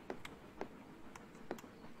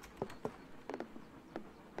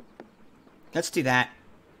 Let's do that.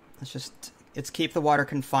 Let's keep the water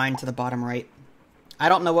confined to the bottom right. I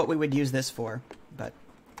don't know what we would use this for, but...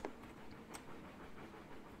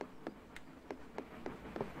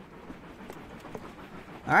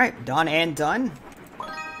 Alright, done and done.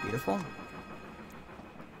 Beautiful.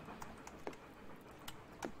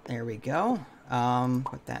 There we go.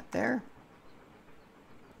 Put that there.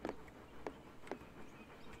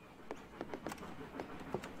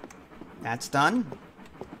 That's done.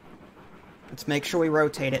 Let's make sure we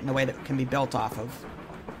rotate it in a way that can be built off of.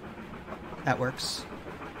 That works.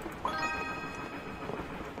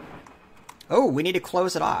 Oh, we need to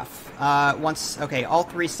close it off. Okay, all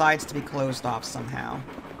 3 sides to be closed off somehow.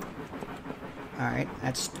 Alright,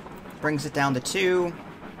 that brings it down to 2.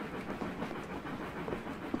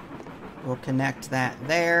 We'll connect that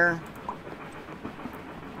there.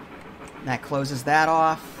 That closes that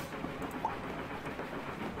off.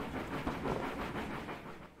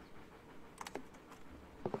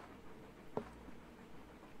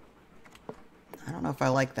 I don't know if I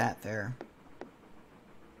like that there.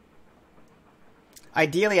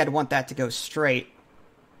 Ideally, I'd want that to go straight.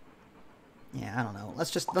 Yeah, I don't know.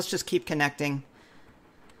 Let's just keep connecting.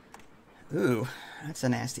 Ooh, that's a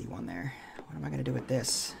nasty one there. What am I gonna do with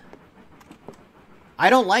this? I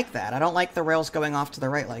don't like that. I don't like the rails going off to the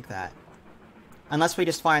right like that. Unless we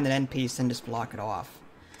just find an end piece and just block it off.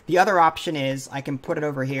 The other option is I can put it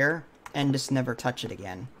over here and just never touch it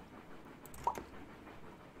again.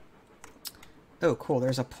 Oh, cool.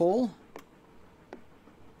 There's a pull.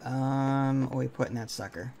 What are we put in that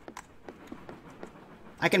sucker?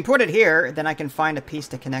 I can put it here, then I can find a piece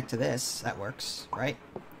to connect to this. That works, right?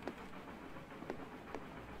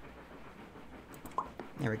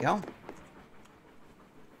 There we go.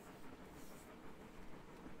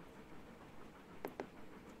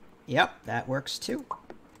 Yep, that works too.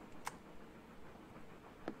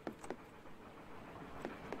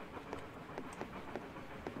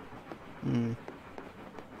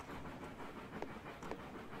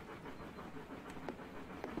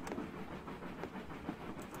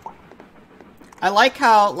 I like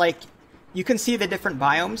how, like, you can see the different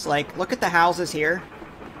biomes. Like, look at the houses here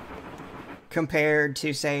compared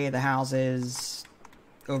to, say, the houses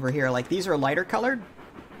over here. Like, these are lighter colored.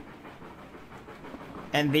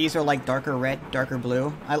 And these are, like, darker red, darker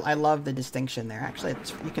blue. I love the distinction there. Actually,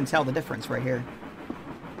 you can tell the difference right here.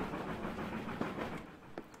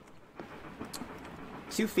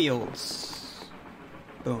 2 fields.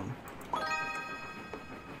 Boom.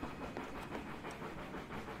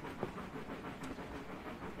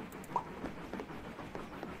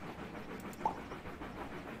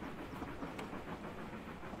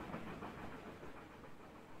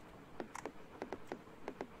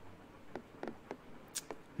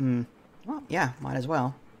 Well, yeah, might as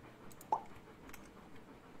well.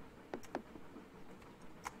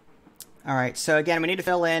 Alright, so again, we need to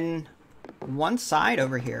fill in one side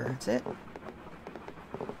over here. That's it.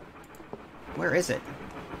 Where is it?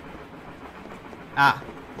 Ah,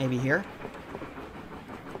 maybe here.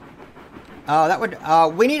 Oh, that would...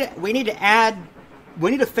 we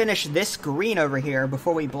need to finish this green over here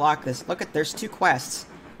before we block this. Look at, there's 2 quests.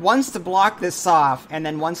 One's to block this off, and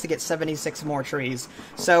then one's to get 76 more trees.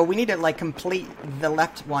 So we need to, like, complete the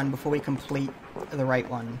left one before we complete the right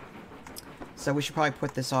one. So we should probably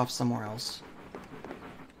put this off somewhere else.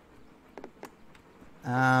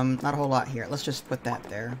 Not a whole lot here. Let's just put that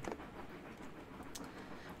there.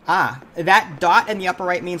 Ah, that dot in the upper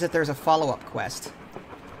right means that there's a follow-up quest.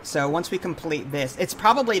 So once we complete this, it's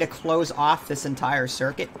probably to close off this entire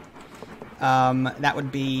circuit. That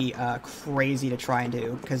would be crazy to try and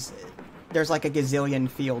do, because there's like a gazillion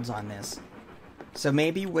fields on this. So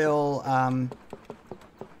maybe we'll...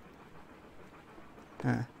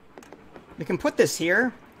 we can put this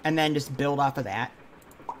here, and then just build off of that.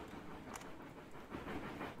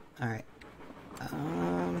 Alright.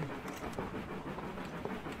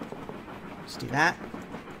 Let's do that.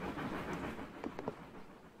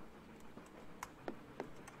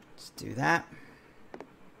 Let's do that.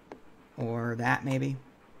 Or that, maybe.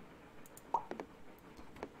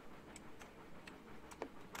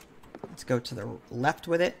 Let's go to the left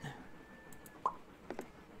with it.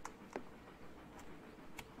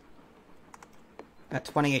 Got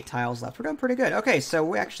 28 tiles left. We're doing pretty good. Okay, so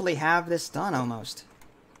we actually have this done almost.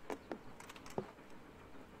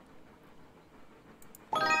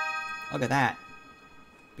 Look at that.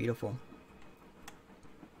 Beautiful.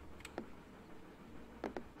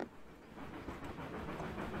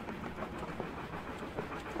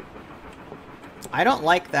 I don't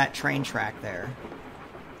like that train track there.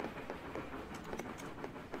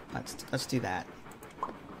 Let's do that.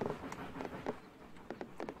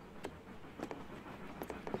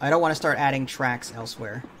 I don't want to start adding tracks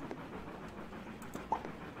elsewhere.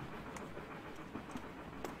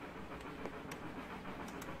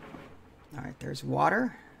 Alright, there's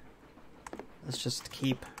water. Let's just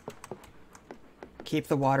keep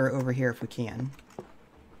the water over here if we can.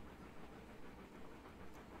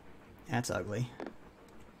 That's ugly.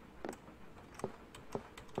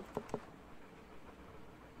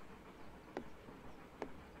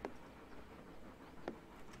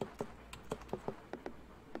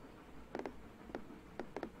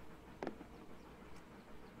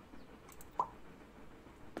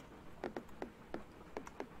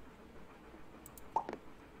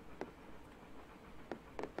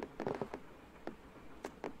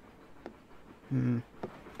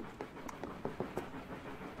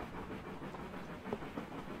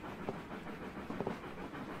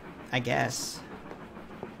 I guess.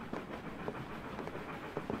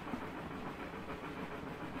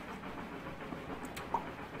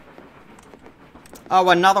 Oh,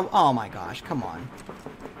 another... Oh my gosh, come on.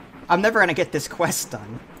 I'm never gonna get this quest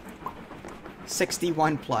done.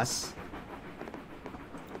 61 plus.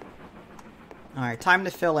 Alright, time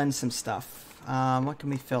to fill in some stuff. What can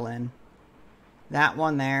we fill in? That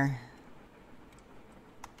one there.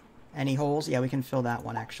 Any holes? Yeah, we can fill that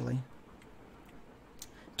one, actually.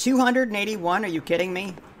 281? Are you kidding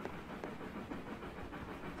me?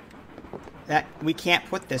 That we can't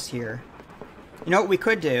put this here. You know what we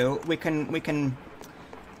could do? We can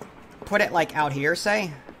put it like out here,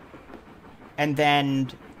 say, and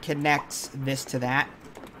then connect this to that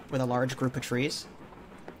with a large group of trees.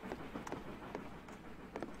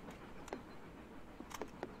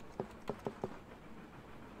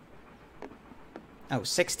 Oh,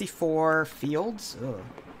 64 fields? Ugh.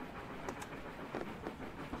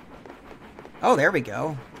 Oh, there we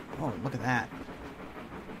go. Oh, look at that.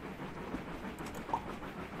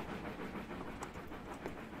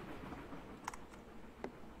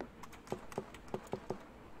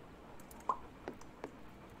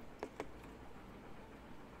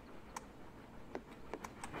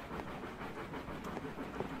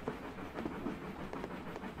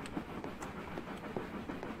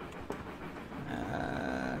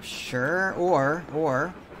 Sure,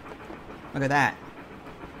 or, look at that.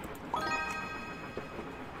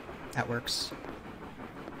 That works.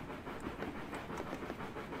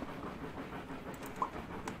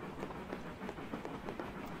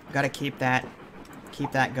 Gotta keep that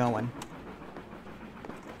going.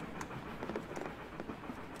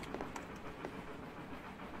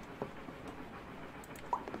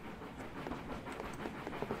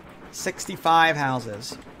 $65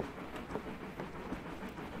 houses.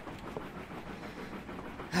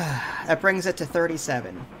 That brings it to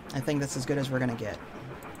 37. I think that's as good as we're gonna get.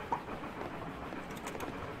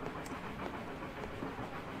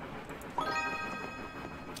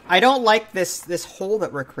 I don't like this hole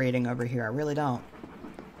that we're creating over here. I really don't.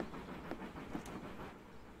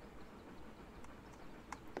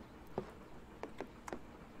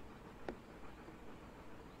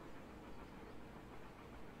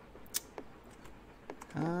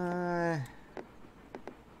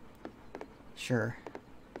 Sure.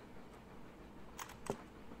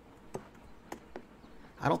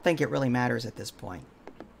 I don't think it really matters at this point.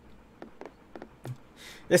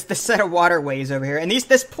 This set of waterways over here, and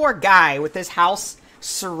this poor guy with this house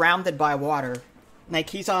surrounded by water,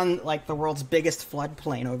 like he's on like the world's biggest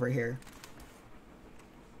floodplain over here.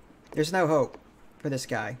 There's no hope for this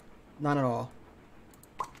guy, none at all.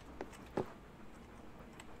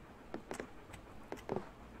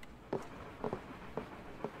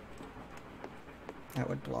 That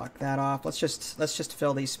would block that off. Let's just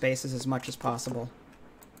fill these spaces as much as possible.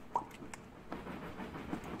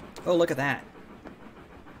 Oh, look at that.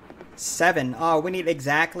 7. Oh, we need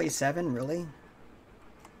exactly 7, really?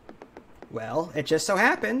 Well, it just so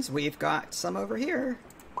happens we've got some over here.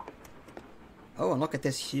 Oh, and look at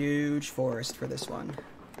this huge forest for this one.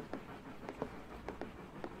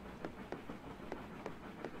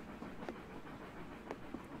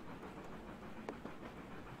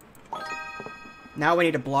 Now we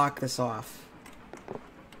need to block this off.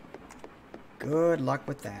 Good luck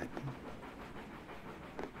with that.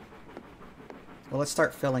 Well, let's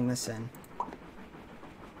start filling this in.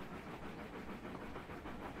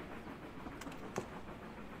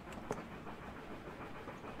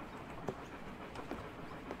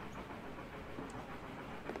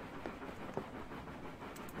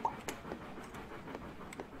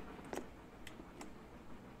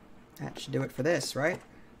 That should do it for this, right?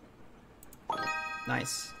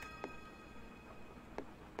 Nice.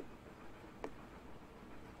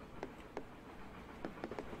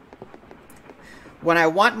 When I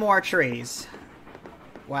want more trees.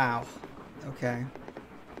 Wow. Okay.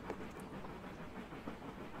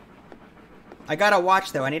 I gotta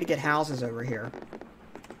watch, though. I need to get houses over here.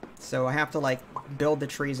 So I have to, like, build the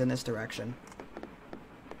trees in this direction.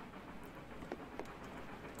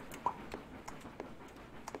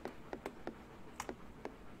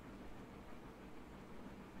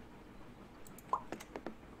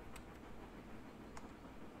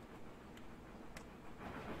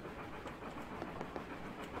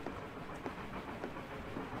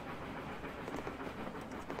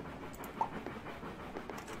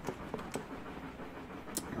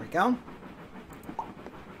 Go.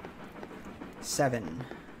 7.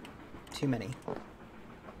 Too many.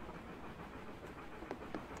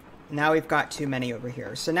 Now we've got too many over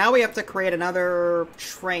here. So now we have to create another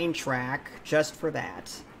train track just for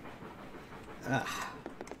that. Ugh.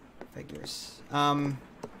 Figures. You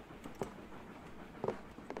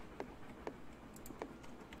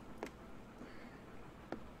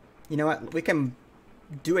know what? We can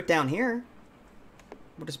do it down here.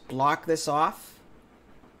 We'll just block this off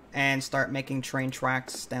and start making train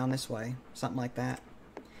tracks down this way. Something like that.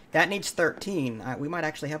 That needs 13. We might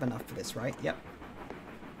actually have enough for this, right? Yep.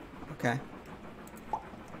 Okay. Alright,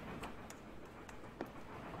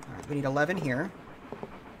 we need 11 here.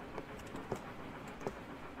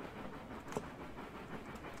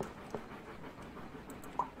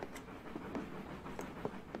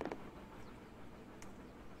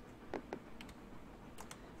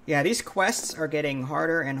 Yeah, these quests are getting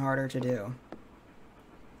harder and harder to do.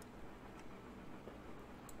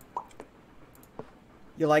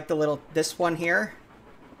 You like the little... this one here?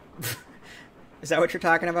 Is that what you're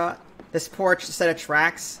talking about? This porch set of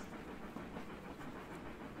tracks?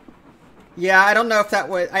 Yeah, I don't know if that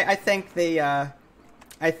was... I think the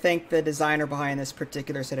designer behind this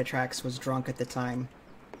particular set of tracks was drunk at the time.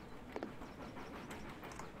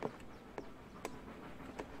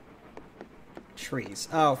 Trees.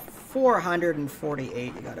 Oh,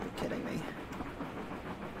 448. You gotta be kidding me.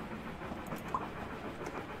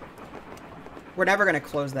 We're never gonna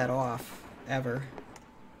close that off, ever.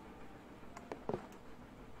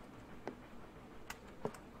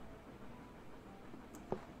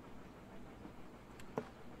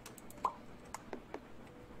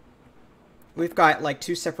 We've got like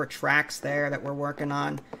 2 separate tracks there that we're working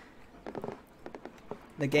on.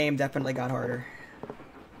 The game definitely got harder.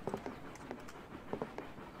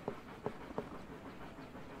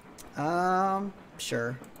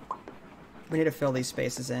 Sure. We need to fill these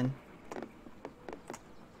spaces in.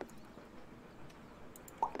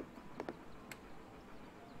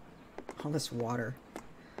 All this water.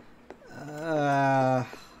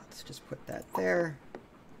 Let's just put that there.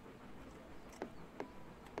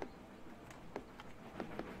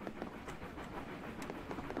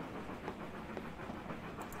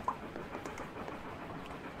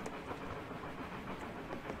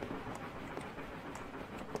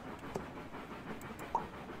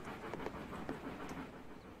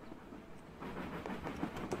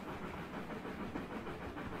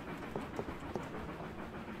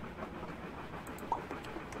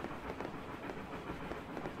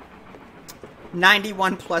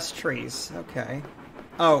 '91 plus trees. Okay.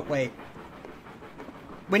 Oh, wait.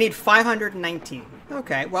 We need 519.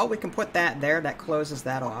 Okay, well, we can put that there. That closes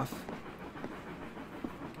that off.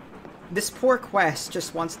 This poor quest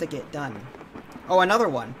just wants to get done. Oh, another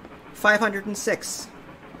one. 506.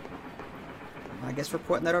 I guess we're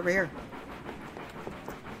putting that over here.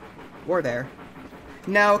 Or there.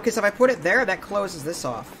 No, because if I put it there, that closes this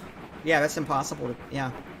off. Yeah, that's impossible to... yeah.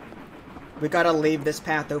 We gotta leave this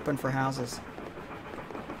path open for houses.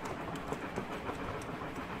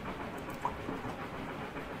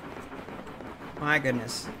 My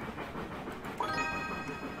goodness.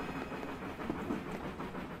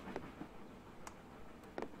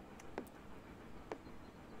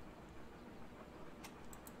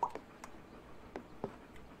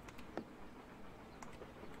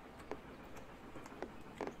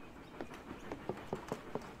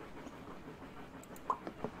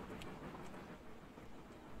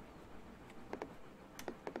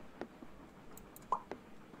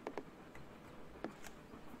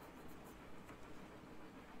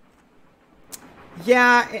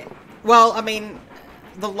 Yeah, well, I mean,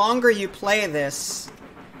 the longer you play this,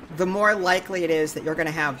 the more likely it is that you're going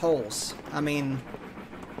to have holes. I mean,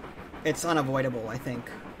 it's unavoidable, I think.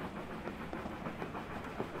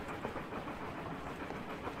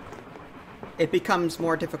 It becomes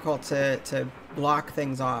more difficult to block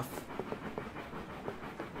things off.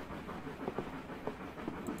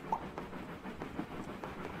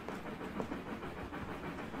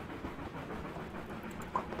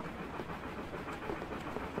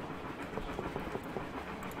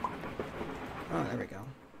 Oh, there we go.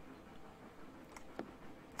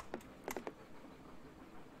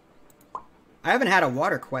 I haven't had a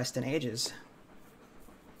water quest in ages.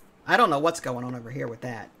 I don't know what's going on over here with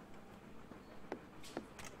that.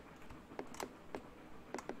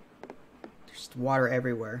 There's water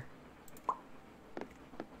everywhere.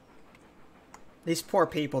 These poor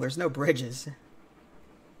people, there's no bridges.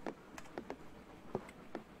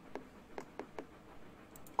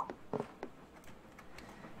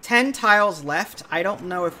 Ten tiles left. I don't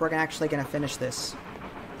know if we're actually going to finish this.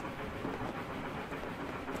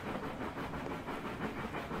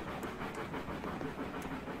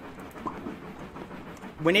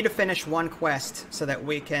 We need to finish one quest so that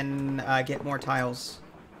we can get more tiles.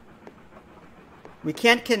 We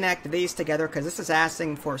can't connect these together because this is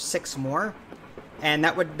asking for 6 more, and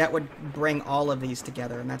that would bring all of these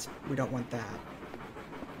together, and we don't want that.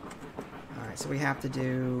 All right, so we have to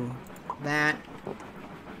do that.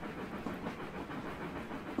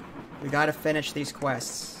 We got to finish these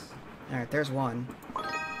quests. All right, there's one.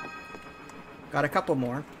 Got a couple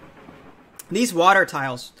more. These water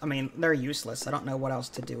tiles, I mean, they're useless. I don't know what else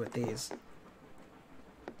to do with these.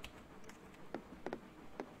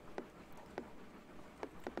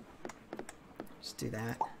 Just do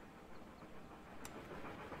that.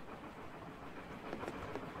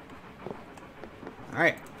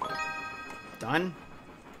 Alright. Done.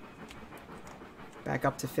 Back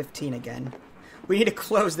up to 15 again. We need to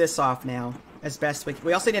close this off now as best we can.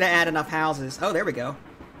 We also need to add enough houses. Oh, there we go.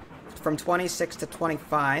 From 26 to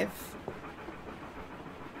 25.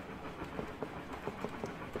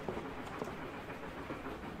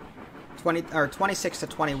 26 to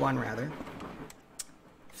 21 rather.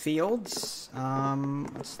 Fields.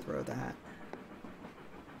 Let's throw that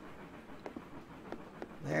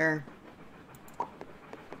there.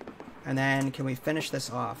 And then can we finish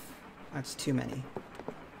this off? That's too many.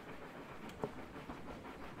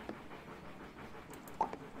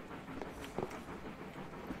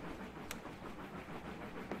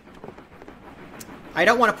 I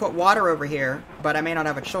don't want to put water over here, but I may not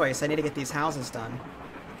have a choice. I need to get these houses done.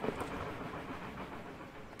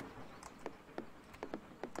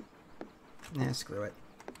 Nah, screw it.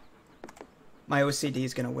 My OCD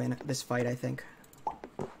is going to win this fight, I think.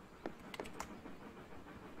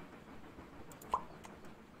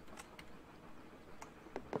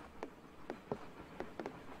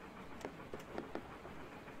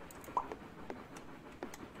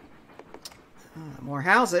 More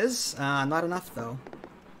houses. Not enough, though.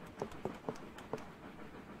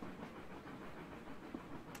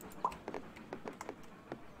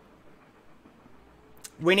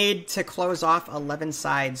 We need to close off 11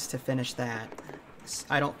 sides to finish that.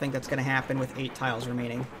 I don't think that's going to happen with 8 tiles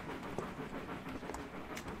remaining.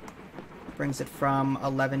 Brings it from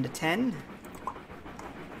 11 to 10.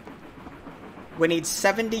 We need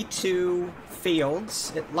 72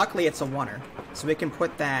 fields. Luckily, it's a oneer, so we can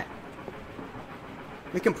put that...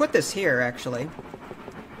 We can put this here, actually.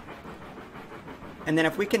 And then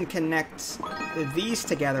if we can connect these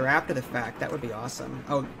together after the fact, that would be awesome.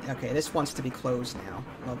 Oh, okay, this wants to be closed now.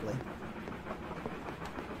 Lovely.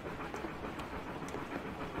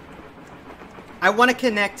 I want to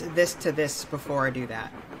connect this to this before I do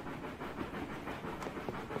that.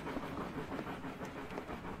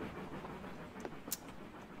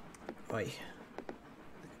 Oy.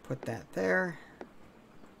 Put that there.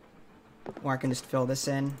 Or I can just fill this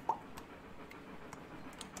in.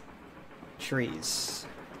 Trees.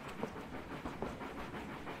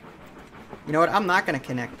 You know what? I'm not going to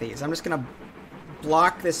connect these. I'm just going to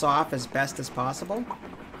block this off as best as possible.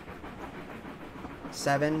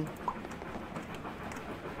 7.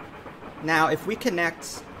 Now, if we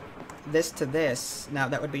connect this to this, now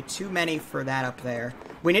that would be too many for that up there.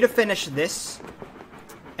 We need to finish this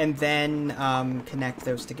and then connect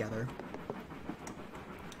those together.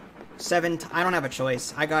 7. I don't have a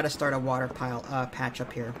choice. I got to start a water pile patch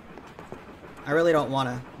up here. I really don't want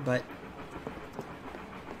to, but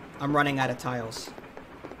I'm running out of tiles.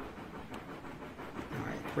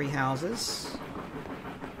 Alright, 3 houses.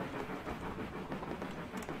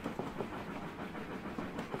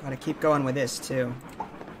 Gotta keep going with this, too.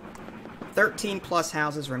 13 plus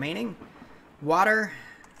houses remaining. Water,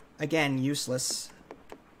 again, useless.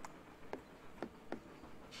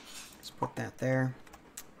 Let's put that there.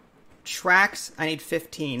 Tracks, I need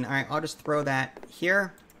 15. Alright, I'll just throw that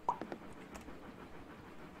here.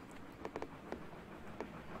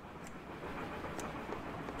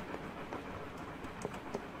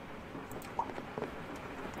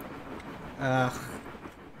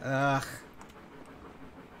 Ugh.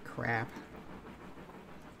 Crap.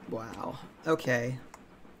 Wow. Okay.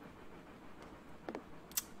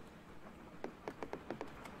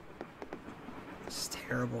 It's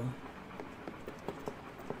terrible.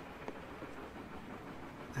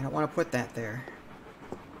 I don't want to put that there.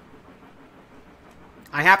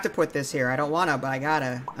 I have to put this here. I don't want to, but I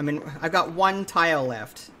gotta. I mean, I've got 1 tile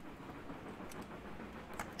left.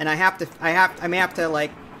 And I may have to,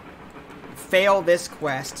 like, fail this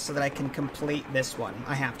quest so that I can complete this one.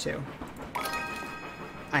 I have to.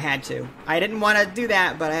 I had to. I didn't want to do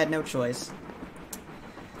that, but I had no choice.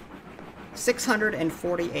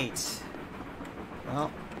 648.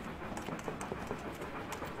 Well.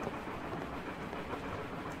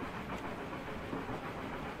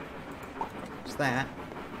 There's that.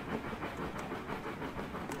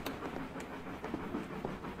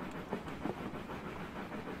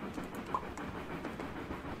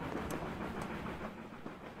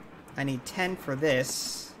 I need 10 for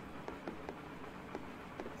this.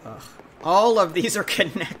 Ugh. All of these are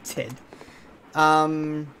connected.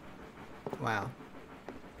 Wow.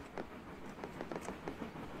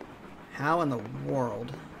 How in the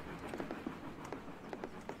world?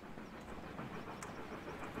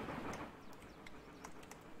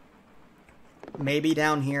 Maybe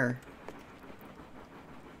down here.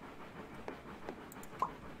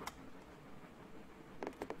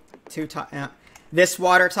 This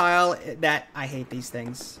water tile, that I hate these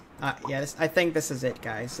things. Yeah, I think this is it,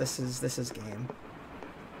 guys. This is game.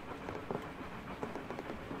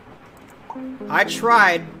 I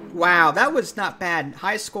tried. Wow, that was not bad.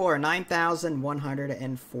 High score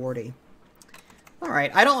 9,140. All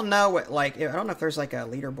right, I don't know what I don't know if there's like a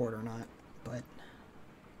leaderboard or not, but.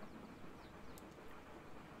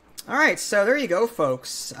 Alright, so there you go,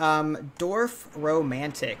 folks.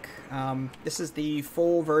 Dorfromantik. This is the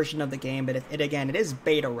full version of the game, but it is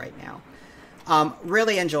beta right now.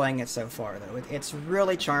 Really enjoying it so far, though. It's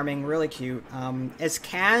really charming, really cute. As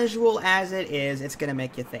casual as it is, it's going to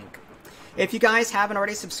make you think. If you guys haven't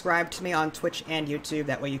already subscribed to me on Twitch and YouTube,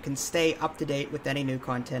 that way you can stay up to date with any new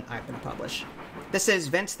content I've been published. This is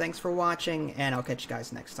Vince, thanks for watching, and I'll catch you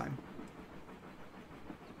guys next time.